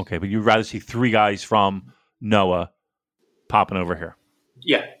matchups. Okay, but you'd rather see 3 guys from Noah popping over here?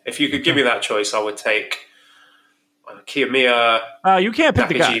 Yeah, if you could give me that choice, I would take Kiyomiya. You can't pick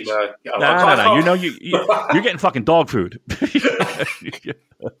Nakajima. The guys. No. You're getting fucking dog food.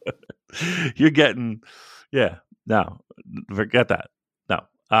 You're getting, no, forget that. No.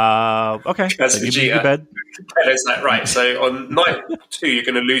 Okay. That's Vegeta. Bed. That's that right. So on night 2, you're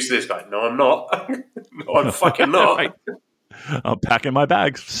going to lose to this guy. No, I'm not. No, I'm fucking not. Right. I'm packing my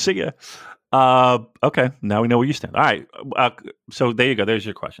bags. See ya. Okay, now we know where you stand. All right, so there you go. There's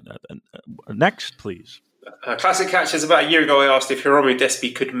your question. Next, please. Classic Catchers. About a year ago, I asked if Hiromu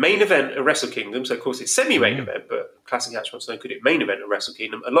Despi could main event a Wrestle Kingdom. So, of course, it's semi-main event, but Classic Catcher wants to know, could it main event a Wrestle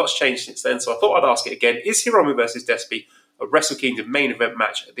Kingdom? A lot's changed since then, so I thought I'd ask it again. Is Hiromu versus Despi a Wrestle Kingdom main event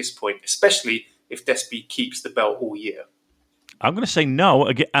match at this point, especially if Despi keeps the belt all year? I'm going to say no,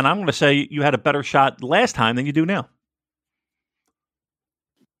 again, and I'm going to say you had a better shot last time than you do now.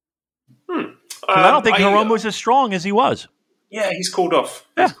 I don't think Hiromu was as strong as he was. Yeah, he's cooled off.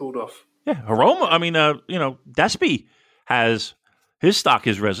 Yeah. He's cooled off. Yeah, Hiromu, I mean, Despi has, his stock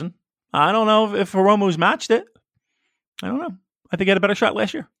has risen. I don't know if Hiromu's matched it. I don't know. I think he had a better shot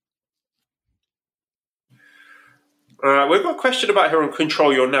last year. We've got a question about here on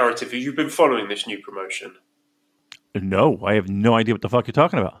Control Your Narrative. Have you been following this new promotion? No, I have no idea what the fuck you're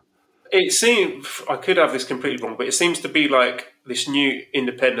talking about. It seems, I could have this completely wrong, but it seems to be like this new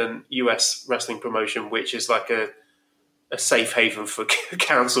independent US wrestling promotion, which is like a safe haven for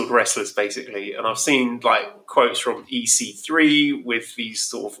cancelled wrestlers, basically. And I've seen like quotes from EC3 with these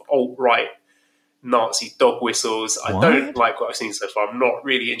sort of alt-right Nazi dog whistles. What? I don't like what I've seen so far. I'm not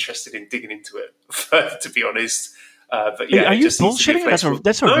really interested in digging into it further, to be honed. But yeah, are you bullshitting?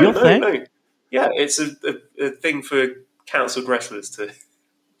 That's a real thing? No. Yeah, it's a thing for cancelled wrestlers to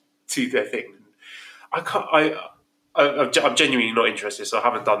do their thing. I'm genuinely not interested, so I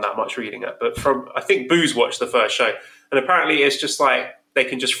haven't done that much reading it. But I think Booze watched the first show, and apparently it's just like they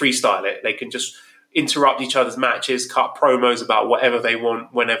can just freestyle it. They can just interrupt each other's matches, cut promos about whatever they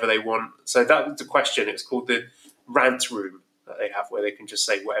want, whenever they want. So that was the question. It's called the rant room that they have, where they can just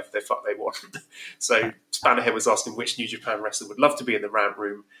say whatever the fuck they want. So Spannerhead was asking which New Japan wrestler would love to be in the rant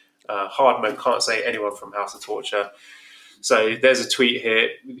room. Hardman can't say anyone from House of Torture. So there's a tweet here,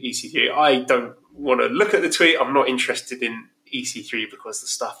 EC3. I don't want to look at the tweet. I'm not interested in EC3 because the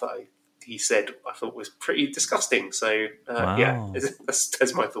stuff that he said I thought was pretty disgusting. So, wow. Yeah,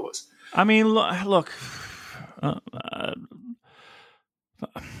 that's my thoughts. I mean, look, I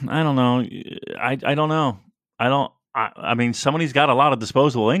don't know. I don't know. I mean, somebody's got a lot of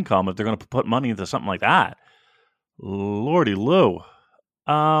disposable income if they're going to put money into something like that. Lordy Lou.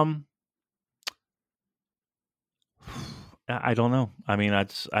 I don't know. I mean,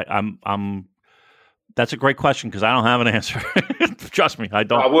 I'm That's a great question because I don't have an answer. Trust me, I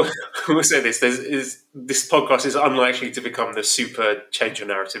don't. I will say this: this podcast is unlikely to become the super change your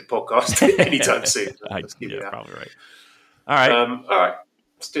narrative podcast anytime soon. Probably right. All right. All right.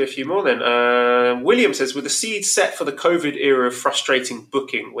 Let's do a few more then. William says, with the seeds set for the COVID era of frustrating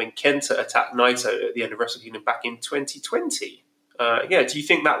booking when Kenta attacked Naito at the end of Wrestle Kingdom back in 2020. Do you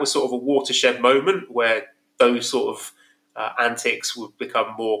think that was sort of a watershed moment where those sort of antics would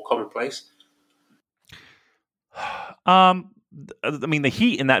become more commonplace? I mean, the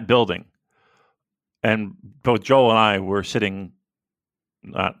heat in that building, and both Joel and I were sitting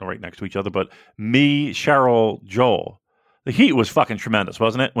not right next to each other, but me, Cheryl, Joel. The heat was fucking tremendous,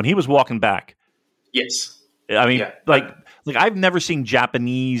 wasn't it? When he was walking back. Yes. I mean, like I've never seen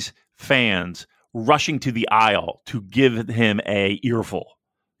Japanese fans rushing to the aisle to give him a earful.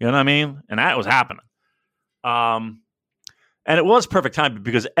 You know what I mean? And that was happening. And it was perfect time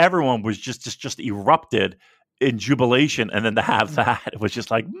because everyone was just erupted in jubilation, and then to have that, it was just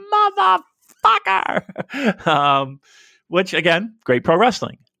like motherfucker. Which again, great pro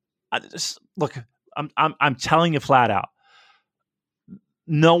wrestling. I'm telling you flat out.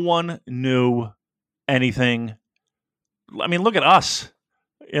 No one knew anything. I mean, look at us.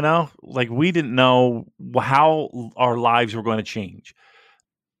 You know, like we didn't know how our lives were going to change.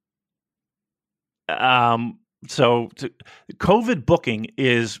 So COVID booking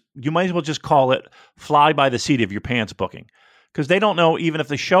is, you might as well just call it fly by the seat of your pants booking, because they don't know even if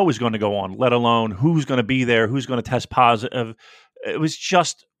the show is going to go on, let alone who's going to be there, who's going to test positive. It was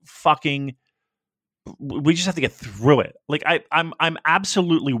just fucking. We just have to get through it. Like I'm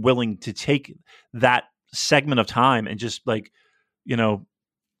absolutely willing to take that segment of time and just like, you know,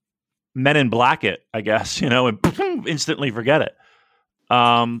 Men in Black it, I guess, you know, and instantly forget it.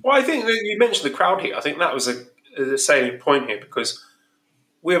 Well, I think that you mentioned the crowd here. I think that was a salient point here because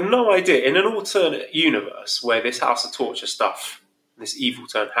we have no idea in an alternate universe where this House of Torture stuff, this evil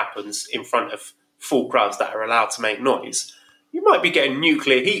turn happens in front of full crowds that are allowed to make noise. You might be getting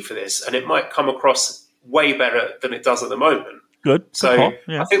nuclear heat for this, and it might come across way better than it does at the moment. Good. So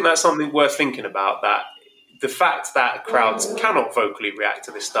yeah. I think that's something worth thinking about, that the fact that crowds cannot vocally react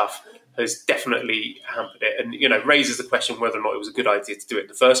to this stuff has definitely hampered it, and, you know, raises the question whether or not it was a good idea to do it in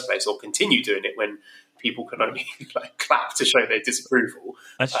the first place or continue doing it when people can only like clap to show their disapproval.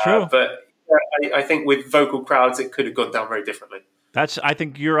 That's true. But I think with vocal crowds, it could have gone down very differently. I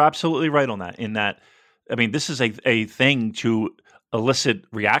think you're absolutely right on that. In that, I mean, this is a thing to elicit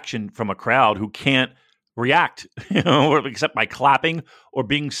reaction from a crowd who can't react, you know, except by clapping or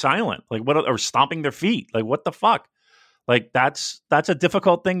being silent, like or stomping their feet. Like, what the fuck? Like, that's a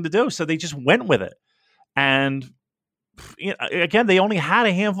difficult thing to do. So they just went with it. And you know, again, they only had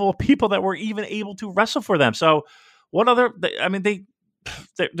a handful of people that were even able to wrestle for them. So what other? I mean,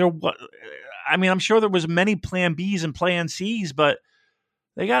 I'm sure there was many Plan Bs and Plan Cs, but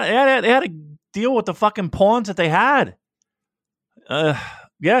they had to deal with the fucking pawns that they had.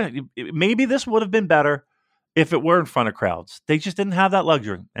 Maybe this would have been better if it were in front of crowds. They just didn't have that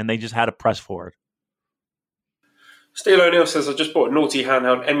luxury, and they just had to press forward. Steel O'Neill says, I just bought a Naughty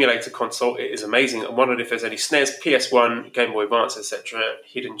handheld emulator console. It is amazing. I wondered if there's any SNES, PS1, Game Boy Advance, etc.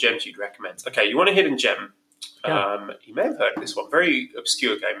 hidden gems you'd recommend. Okay, you want a hidden gem? Yeah. You may have heard of this one. Very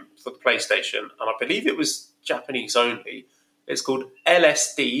obscure game for the PlayStation, and I believe it was Japanese only. It's called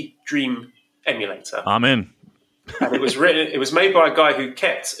LSD Dream Emulator. I'm in. And it was made by a guy who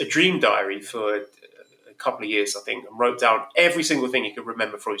kept a dream diary for a couple of years, I think, and wrote down every single thing he could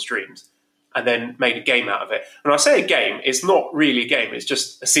remember from his dreams, and then made a game out of it. And I say a game, it's not really a game, it's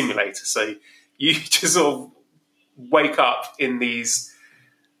just a simulator. So you just sort of wake up in these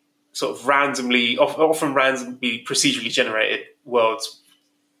sort of often randomly procedurally generated worlds,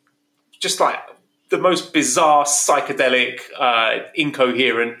 just like the most bizarre, psychedelic,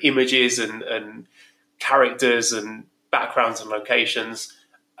 incoherent images and characters and backgrounds and locations.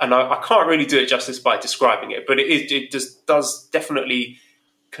 And I can't really do it justice by describing it, but it just does definitely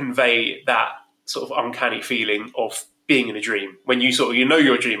convey that sort of uncanny feeling of being in a dream. When you sort of, you know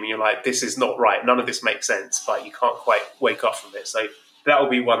you're dreaming, you're like, this is not right, none of this makes sense, but you can't quite wake up from it. So that will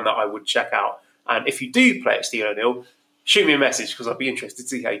be one that I would check out. And if you do play it, Steve O'Neill, shoot me a message because I'd be interested to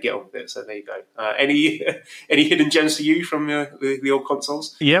see how you get on with it. So there you go. Any hidden gems for you from the old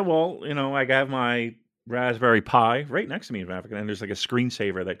consoles? Yeah, well, you know, I have my Raspberry Pi right next to me in Africa, and there's like a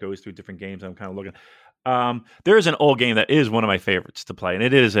screensaver that goes through different games. I'm kind of looking. There is an old game that is one of my favorites to play, and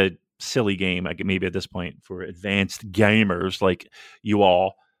it is a silly game, maybe at this point, for advanced gamers like you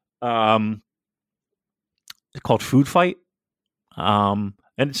all. It's called Food Fight. And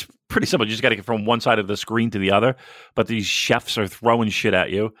it's pretty simple. You just got to get from one side of the screen to the other, but these chefs are throwing shit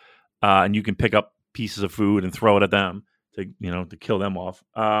at you, and you can pick up pieces of food and throw it at them to kill them off.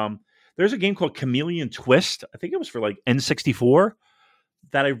 There's a game called Chameleon Twist. I think it was for like N64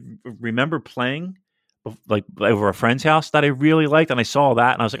 that I remember playing like over a friend's house that I really liked, and I saw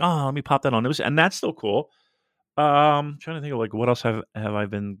that and I was like, oh, let me pop that on. And that's still cool. Trying to think of like what else have I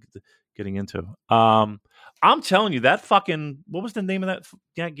been getting into. I'm telling you that fucking what was the name of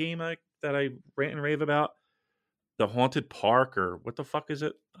that game that I rant and rave about? The Haunted Park or what the fuck is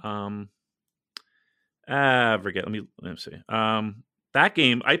it? Forget. Let me see. That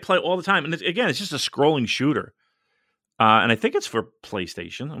game I play all the time, and it's just a scrolling shooter. And I think it's for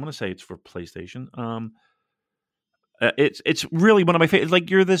PlayStation. I'm going to say it's for PlayStation. It's really one of my favorite. Like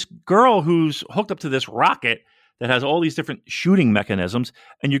you're this girl who's hooked up to this rocket that has all these different shooting mechanisms,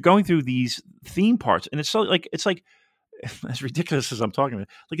 and you're going through these theme parts, and it's like as ridiculous as I'm talking about.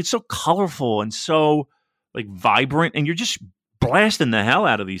 Like it's so colorful and so like vibrant, and you're just blasting the hell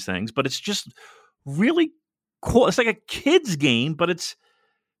out of these things. But it's just really cool. It's like a kid's game, but it's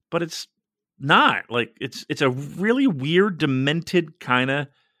not like it's a really weird, demented kind of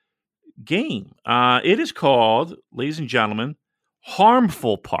game. It is called, ladies and gentlemen,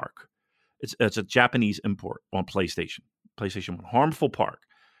 Harmful Park. It's a Japanese import on PlayStation 1. Harmful Park.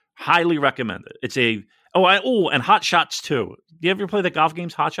 Highly recommend it. It's and Hot Shots 2. Do you ever play the golf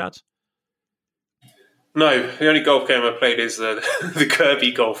games Hot Shots? No, the only golf game I played is the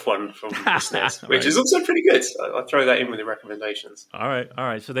Kirby golf one from the SNES, which is also pretty good. I'll throw that in with the recommendations. All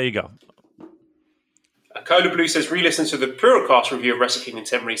right. So there you go. Cola Blue says, re-listen to the Purocast review of Wrestle Kingdom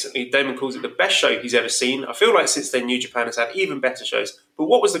 10 recently. Damon calls it the best show he's ever seen. I feel like since then New Japan has had even better shows. But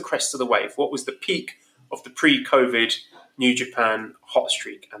what was the crest of the wave? What was the peak of the pre-COVID New Japan hot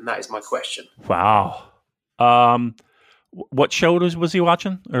streak? And that is my question. Wow. What show was he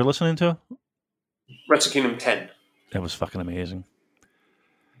watching or listening to? Wrestle Kingdom 10. That was fucking amazing.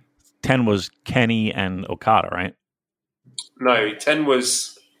 10 was Kenny and Okada, right? No, 10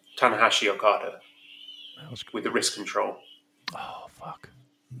 was Tanahashi Okada. With the wrist control. Oh, fuck.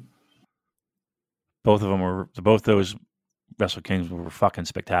 Both those Wrestle Kings were fucking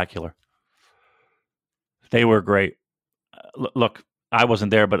spectacular. They were great. Look, I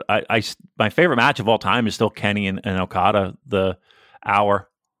wasn't there, but my favorite match of all time is still Kenny and Okada, the hour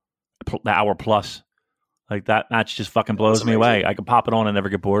plus. Like that match just fucking blows me away. I can pop it on and never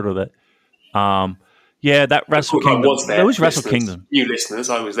get bored with it. Yeah, that Wrestle Kingdom. Those Wrestle Kingdom. New listeners,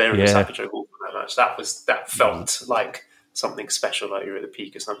 I was there in the Savage Hall for that match. That felt like something special, like you were at the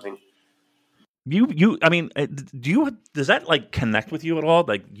peak or something. I mean, does that like connect with you at all?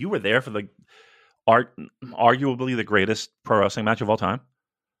 Like you were there for the arguably the greatest pro wrestling match of all time.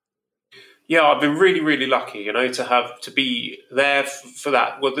 Yeah, I've been really, really lucky, to be there for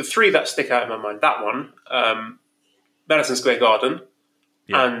that. Well, the three that stick out in my mind, that one, Madison Square Garden,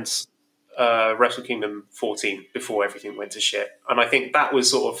 and Wrestle Kingdom 14 before everything went to shit. And I think that was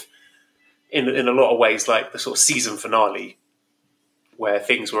sort of, in a lot of ways, like the sort of season finale where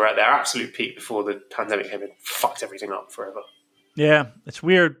things were at their absolute peak before the pandemic came and fucked everything up forever. Yeah, it's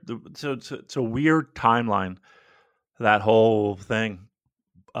weird. It's a weird timeline, that whole thing.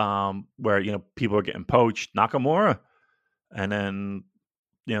 Where people are getting poached, Nakamura, and then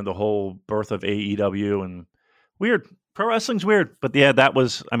the whole birth of AEW and weird. Pro wrestling's weird, but yeah, that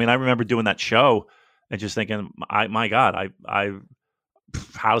was. I mean, I remember doing that show and just thinking, my God,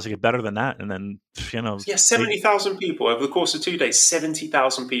 how does it get better than that? And then 70,000 people over the course of 2 days.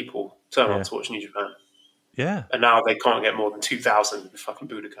 70,000 people turn on to watch New Japan. Yeah, and now they can't get more than 2,000 in the fucking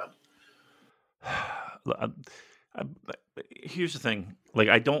Budokan. Here's the thing. Like,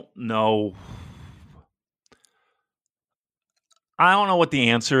 I don't know what the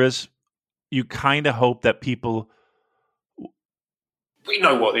answer is. You kind of hope that people... We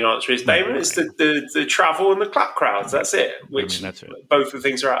know what the answer is, Damon. It's the travel and the clap crowds. That's it. Which that's it. Both of the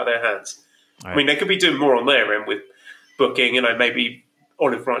things are out of their hands. Right. I mean, they could be doing more on their end with booking, maybe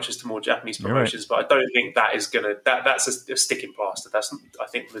olive branches to more Japanese promotions, but I don't think that is going to... That's a sticking plaster. I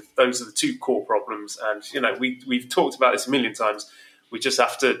think those are the two core problems. And, we've talked about this a million times. We just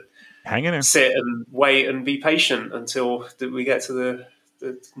have to hang in there, sit and wait and be patient until we get to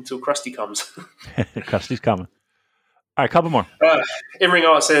until Krusty comes. Krusty's coming. All right, a couple more. In-Ring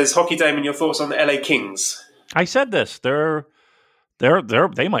Art says, Hockey Damon, your thoughts on the LA Kings? I said this. They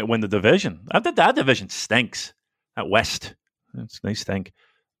might win the division. That division stinks. That West, they stink.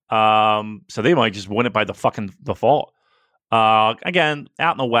 So they might just win it by the fucking default. Again,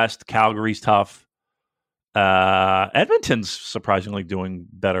 out in the West, Calgary's tough. Edmonton's surprisingly doing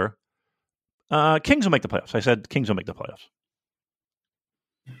better. Kings will make the playoffs. I said Kings will make the playoffs.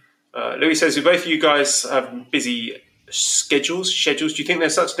 Louis says, both of you guys have busy schedules. Do you think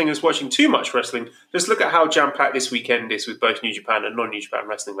there's such thing as watching too much wrestling? Just look at how jam-packed this weekend is with both New Japan and non-New Japan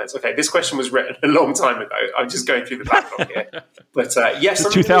wrestling events. Okay, this question was written a long time ago. I'm just going through the backlog here. But yes,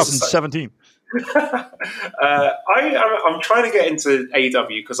 it's 2017. I'm trying to get into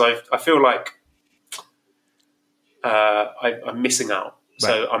AEW because I feel like I'm missing out.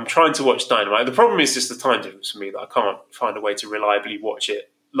 So I'm trying to watch Dynamite. The problem is just the time difference for me that I can't find a way to reliably watch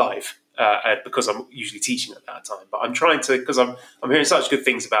it live because I'm usually teaching at that time. But I'm trying to, because I'm hearing such good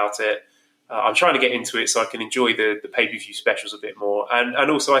things about it. I'm trying to get into it so I can enjoy the pay-per-view specials a bit more.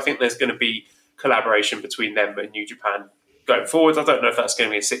 And also I think there's going to be collaboration between them and New Japan going forward. I don't know if that's going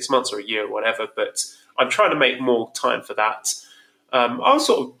to be in 6 months or a year or whatever, but I'm trying to make more time for that. I'll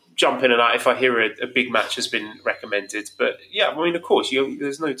sort of jump in and out if I hear a big match has been recommended. But yeah, I mean, of course,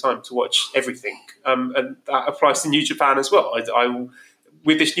 there's no time to watch everything. And that applies to New Japan as well. I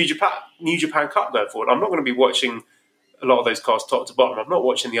with this New Japan Cup going forward, I'm not going to be watching a lot of those cards top to bottom. I'm not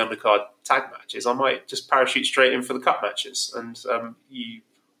watching the undercard tag matches. I might just parachute straight in for the cup matches. And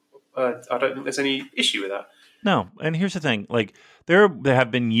I don't think there's any issue with that. No, and here's the thing: like there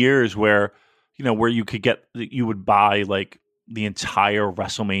have been years where where you would buy like the entire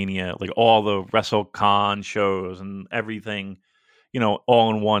WrestleMania, like all the WrestleCon shows and everything,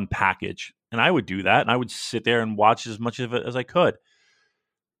 all in one package. And I would do that, and I would sit there and watch as much of it as I could.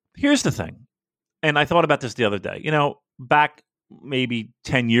 Here's the thing, and I thought about this the other day. Back maybe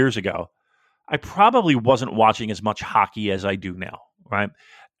 10 years ago, I probably wasn't watching as much hockey as I do now, right?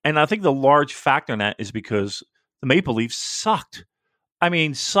 And I think the large factor in that is because the Maple Leafs sucked. I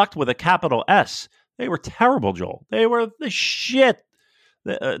mean, sucked with a capital S. They were terrible, Joel. They were the shit.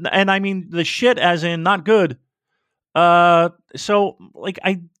 And I mean the shit as in not good. So, like,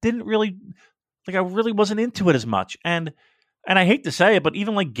 I really wasn't into it as much. And I hate to say it, but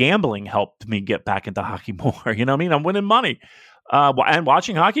even, like, gambling helped me get back into hockey more. You know what I mean? I'm winning money. And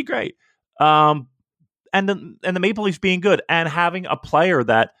watching hockey, great. And the Maple Leafs being good and having a player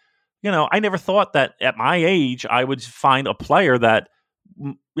that, I never thought that at my age I would find a player that,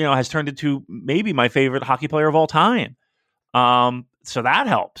 has turned into maybe my favorite hockey player of all time. So that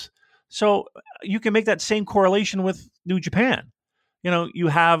helps. So you can make that same correlation with New Japan. You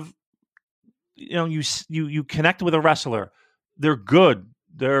have, you connect with a wrestler. They're good.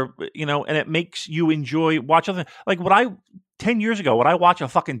 They're, and it makes you watch other, like 10 years ago, would I watch a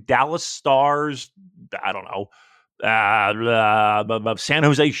fucking Dallas Stars, I don't know, San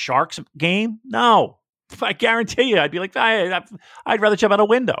Jose Sharks game? No. I guarantee you, I'd be like, I'd rather jump out a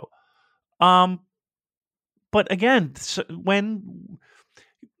window. But again, when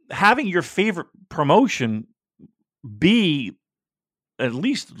having your favorite promotion be at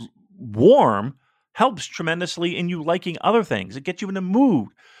least warm helps tremendously in you liking other things. It gets you in the mood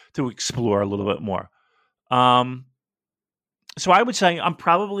to explore a little bit more. So I would say I'm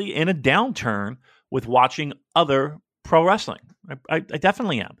probably in a downturn with watching other pro wrestling. I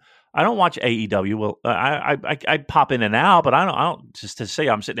definitely am. I don't watch AEW. Well, I pop in and out, but I don't just to say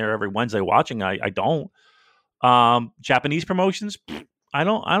I'm sitting there every Wednesday watching. I don't. Japanese promotions. I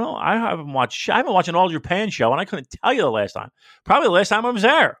haven't watched an All Japan show, and I couldn't tell you the last time. Probably the last time I was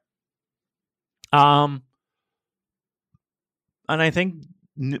there. And I think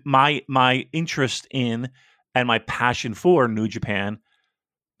my interest in and my passion for New Japan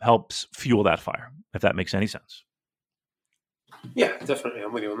helps fuel that fire, if that makes any sense. Yeah, definitely.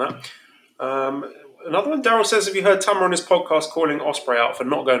 I'm with you on that. Another one, Daryl says, have you heard Tama on his podcast calling Ospreay out for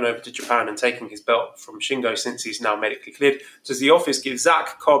not going over to Japan and taking his belt from Shingo since he's now medically cleared? Does the office give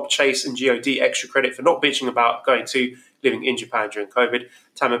Zack, Cobb, Chase and GOD extra credit for not bitching about going to living in Japan during COVID?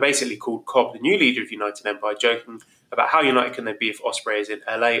 Tama basically called Cobb the new leader of United Empire, joking about how united can they be if Ospreay is in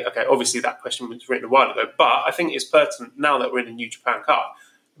LA. Okay, obviously that question was written a while ago, but I think it's pertinent now that we're in the New Japan Cup.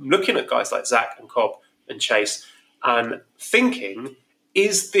 I'm looking at guys like Zack and Cobb and Chase and thinking,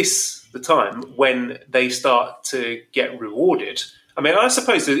 is this the time when they start to get rewarded? I mean, I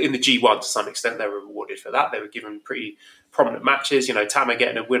suppose in the G1 to some extent they were rewarded for that. They were given pretty prominent matches. Tama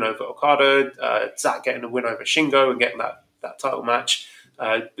getting a win over Okada, Zack getting a win over Shingo and getting that title match.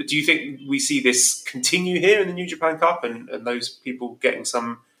 But do you think we see this continue here in the New Japan Cup and those people getting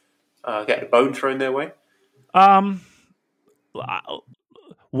getting a bone thrown their way?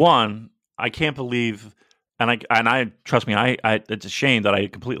 One, I can't believe, and I trust me, I it's a shame that I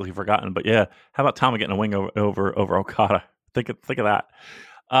had completely forgotten. But yeah, how about Tama getting a win over Okada? Think of that.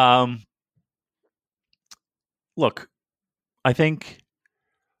 Look, I think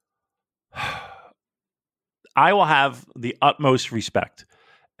I will have the utmost respect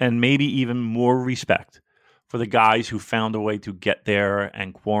and maybe even more respect for the guys who found a way to get there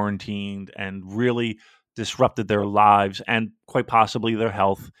and quarantined and really disrupted their lives and quite possibly their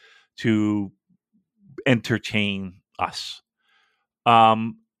health to entertain us.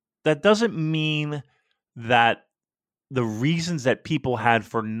 That doesn't mean that the reasons that people had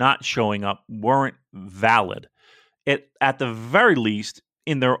for not showing up weren't valid. At the very least,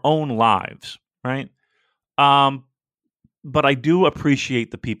 in their own lives, right? But I do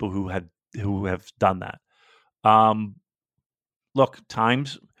appreciate the people who have done that. Look,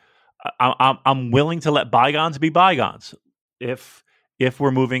 times I'm willing to let bygones be bygones if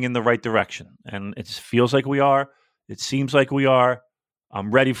we're moving in the right direction, and it feels like we are. It seems like we are.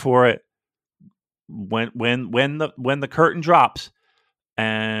 I'm ready for it. When the curtain drops,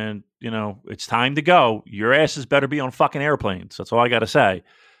 and it's time to go, your asses better be on fucking airplanes. That's all I got to say.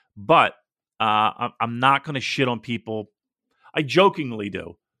 But I'm not going to shit on people. I jokingly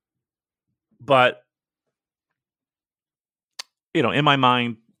do, but in my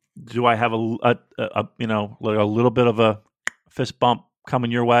mind, do I have a little bit of a fist bump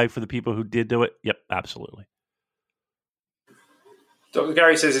coming your way for the people who did do it? Yep, absolutely. Dr.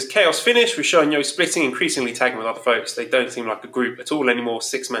 Gary says, is Chaos finished? We're showing Yo splitting, increasingly tagging with other folks. They don't seem like a group at all anymore.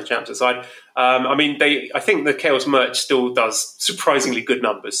 6-man champs aside. I think the Chaos merch still does surprisingly good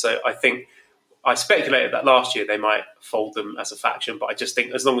numbers. So I speculated that last year they might fold them as a faction, but I just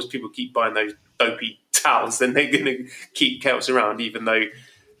think as long as people keep buying those dopey towels, then they're going to keep Chaos around, even though,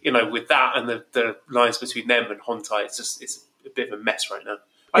 with that and the lines between them and Hontai, it's a bit of a mess right now.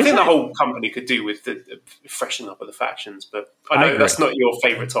 I think the whole company could do with the freshening up of the factions, but I know that's not your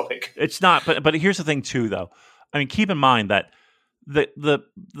favourite topic. It's not, but here's the thing too, though. I mean, keep in mind that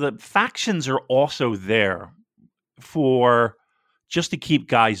the factions are also there for just to keep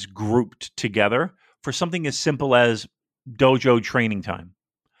guys grouped together for something as simple as dojo training time,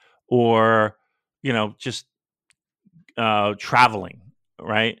 or just traveling,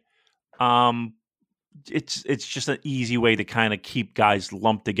 right? It's just an easy way to kind of keep guys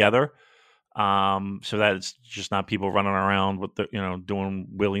lumped together, so that it's just not people running around with doing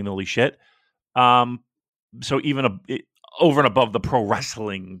willy-nilly shit. So even over and above the pro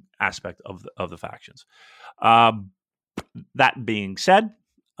wrestling aspect of the factions. That being said,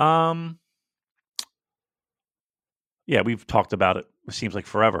 we've talked about it. It seems like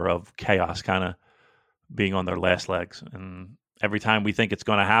forever of Chaos kind of being on their last legs, and every time we think it's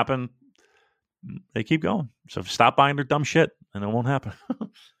going to happen, they keep going. So stop buying their dumb shit, and it won't happen.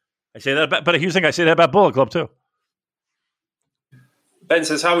 I say that, but here's the thing: I say that about Bullet Club too. Ben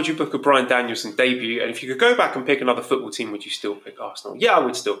says, how would you book a Bryan Danielson debut? And if you could go back and pick another football team, would you still pick Arsenal? Yeah, I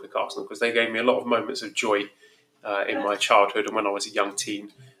would still pick Arsenal because they gave me a lot of moments of joy in my childhood and when I was a young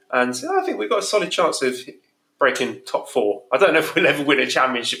teen. And I think we've got a solid chance of breaking top 4. I don't know if we'll ever win a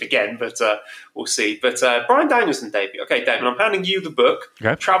championship again, but we'll see. But Bryan Danielson debut. Okay, Damon, I'm handing you the book.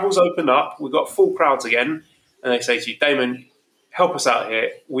 Okay. Travel's opened up. We've got full crowds again. And they say to you, Damon, help us out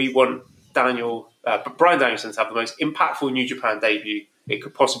here. We want Bryan Danielson to have the most impactful New Japan debut it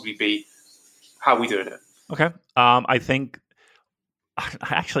could possibly be. How are we doing it? Okay. I think I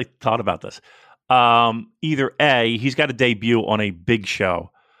actually thought about this. Either A, he's got a debut on a big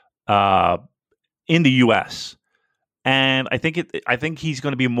show in the U.S., and I think he's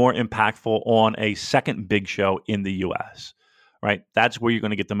going to be more impactful on a second big show in the U.S., right? That's where you're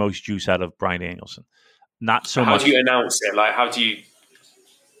going to get the most juice out of Bryan Danielson. Not so much. How do you announce it? Like, how do you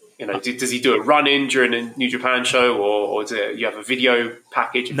does he do a run-in during a New Japan show, or do you have a video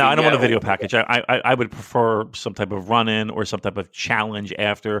package? No, I don't want a video package. I would prefer some type of run-in or some type of challenge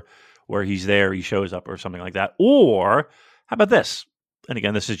after where he's there, he shows up or something like that. Or how about this? And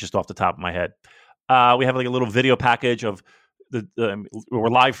again, this is just off the top of my head. We have like a little video package of we're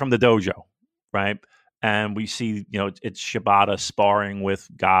live from the dojo, right? And we see, it's Shibata sparring with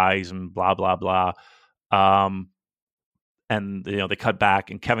guys and blah, blah, blah. And they cut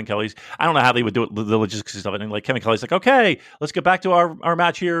back, and Kevin Kelly's, I don't know how they would do it, the logistics stuff. And like Kevin Kelly's like, okay, let's get back to our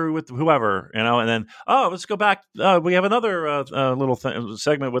match here with whoever, and then, let's go back. We have another little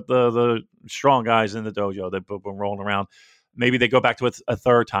segment with the strong guys in the dojo. They've been rolling around. Maybe they go back to it a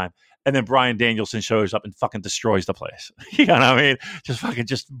third time. And then Bryan Danielson shows up and fucking destroys the place. You know what I mean? Just fucking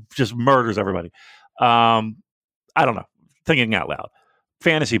just murders everybody. I don't know. Thinking out loud.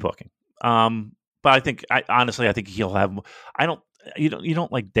 Fantasy booking. But I think honestly he'll have. You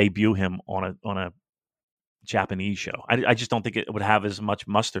don't like debut him on a Japanese show. I just don't think it would have as much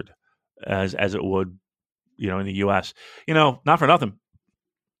mustard as it would, in the U.S. Not for nothing.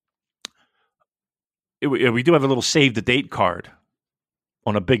 We do have a little save the date card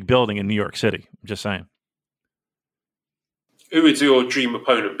on a big building in New York City. I'm just saying. Who would your dream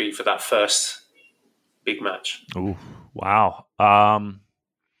opponent be for that first big match? Ooh, wow.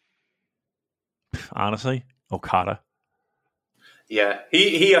 Honestly, Okada. Yeah,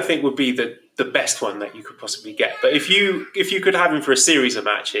 he I think would be the best one that you could possibly get. But if you could have him for a series of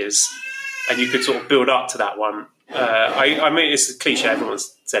matches and you could sort of build up to that one, I mean, it's a cliche,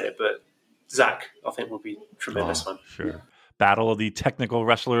 everyone's said it, but Zack, I think, would be a tremendous one. Sure. Battle of the Technical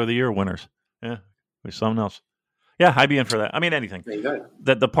Wrestler of the Year winners. Yeah, with something else. Yeah, I'd be in for that. I mean, anything. There you go.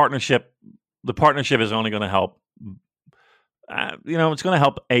 The partnership is only going to help. It's going to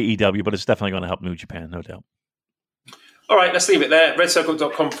help AEW, but it's definitely going to help New Japan, no doubt. All right, let's leave it there.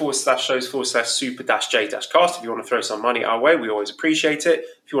 redcircle.com/shows/super-j-cast. If you want to throw some money our way, we always appreciate it.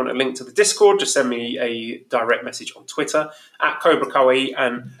 If you want a link to the Discord, just send me a direct message on Twitter @Cobra Kawaii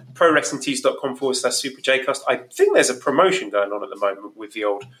and prowrestlingtees.com/super-j-cast. I think there's a promotion going on at the moment with the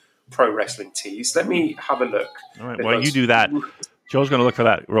old Pro Wrestling Tees. Let me have a look. All right, well, you do that. Joe's going to look for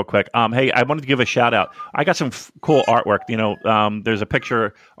that real quick. Hey, I wanted to give a shout out. I got some cool artwork. There's a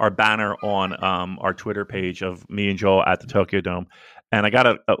picture, our banner on our Twitter page of me and Joel at the Tokyo Dome, and I got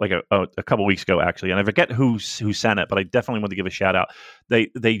it a couple weeks ago actually, and I forget who sent it, but I definitely want to give a shout out.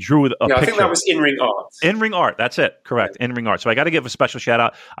 They drew a picture. I think that was In-Ring Art. In-Ring Art, that's it. Correct. Yeah. In-Ring Art. So I got to give a special shout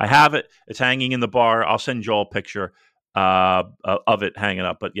out. I have it. It's hanging in the bar. I'll send Joel a picture of it hanging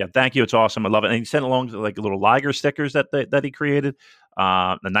up. But yeah, thank you. It's awesome. I love it. And he sent along like little Liger stickers that he created,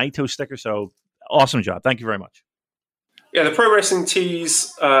 the Naito sticker. So awesome job. Thank you very much. Yeah, the Pro Wrestling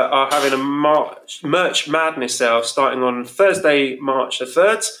Tees are having a merch madness sale starting on Thursday, March the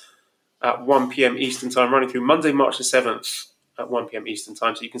 3rd at 1 p.m. Eastern Time, running through Monday, March the 7th at 1 p.m. Eastern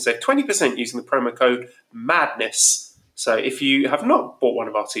Time. So you can save 20% using the promo code MADNESS. So if you have not bought one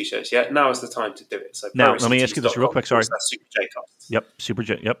of our T-shirts yet, now is the time to do it. So now, let me ask you this real quick. Sorry. Super J-Cast. Yep, Super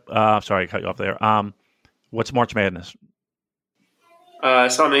J. Yep. Sorry, I cut you off there. What's March Madness?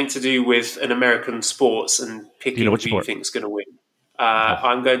 Something to do with an American sports and picking who you think is going to win.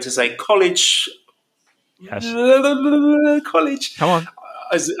 I'm going to say college. Yes. College. Come on.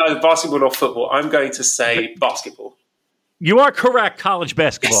 As basketball or football, I'm going to say basketball. You are correct. College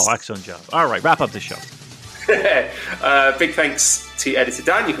basketball. Yes. Excellent job. All right, wrap up the show. Big thanks to editor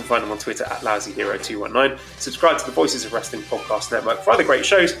Dan. You can find him on Twitter @LousyHero219. Subscribe to the Voices of Wrestling Podcast Network for other great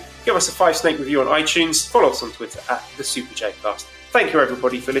shows. Give us a 5-snake review on iTunes. Follow us on Twitter @TheSuperJcast. Thank you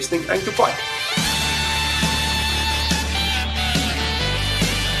everybody for listening, and goodbye.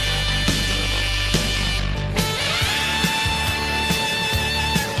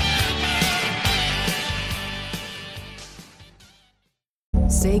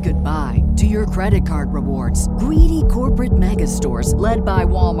 Say goodbye to your credit card rewards. Greedy corporate mega stores, led by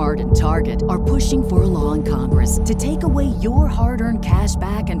Walmart and Target, are pushing for a law in Congress to take away your hard-earned cash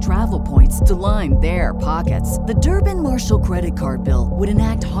back and travel points to line their pockets. The Durbin-Marshall credit card bill would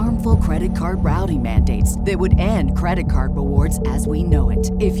enact harmful credit card routing mandates that would end credit card rewards as we know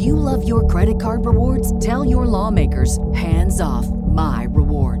it. If you love your credit card rewards, tell your lawmakers, hands off my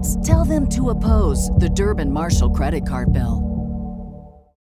rewards. Tell them to oppose the Durbin-Marshall credit card bill.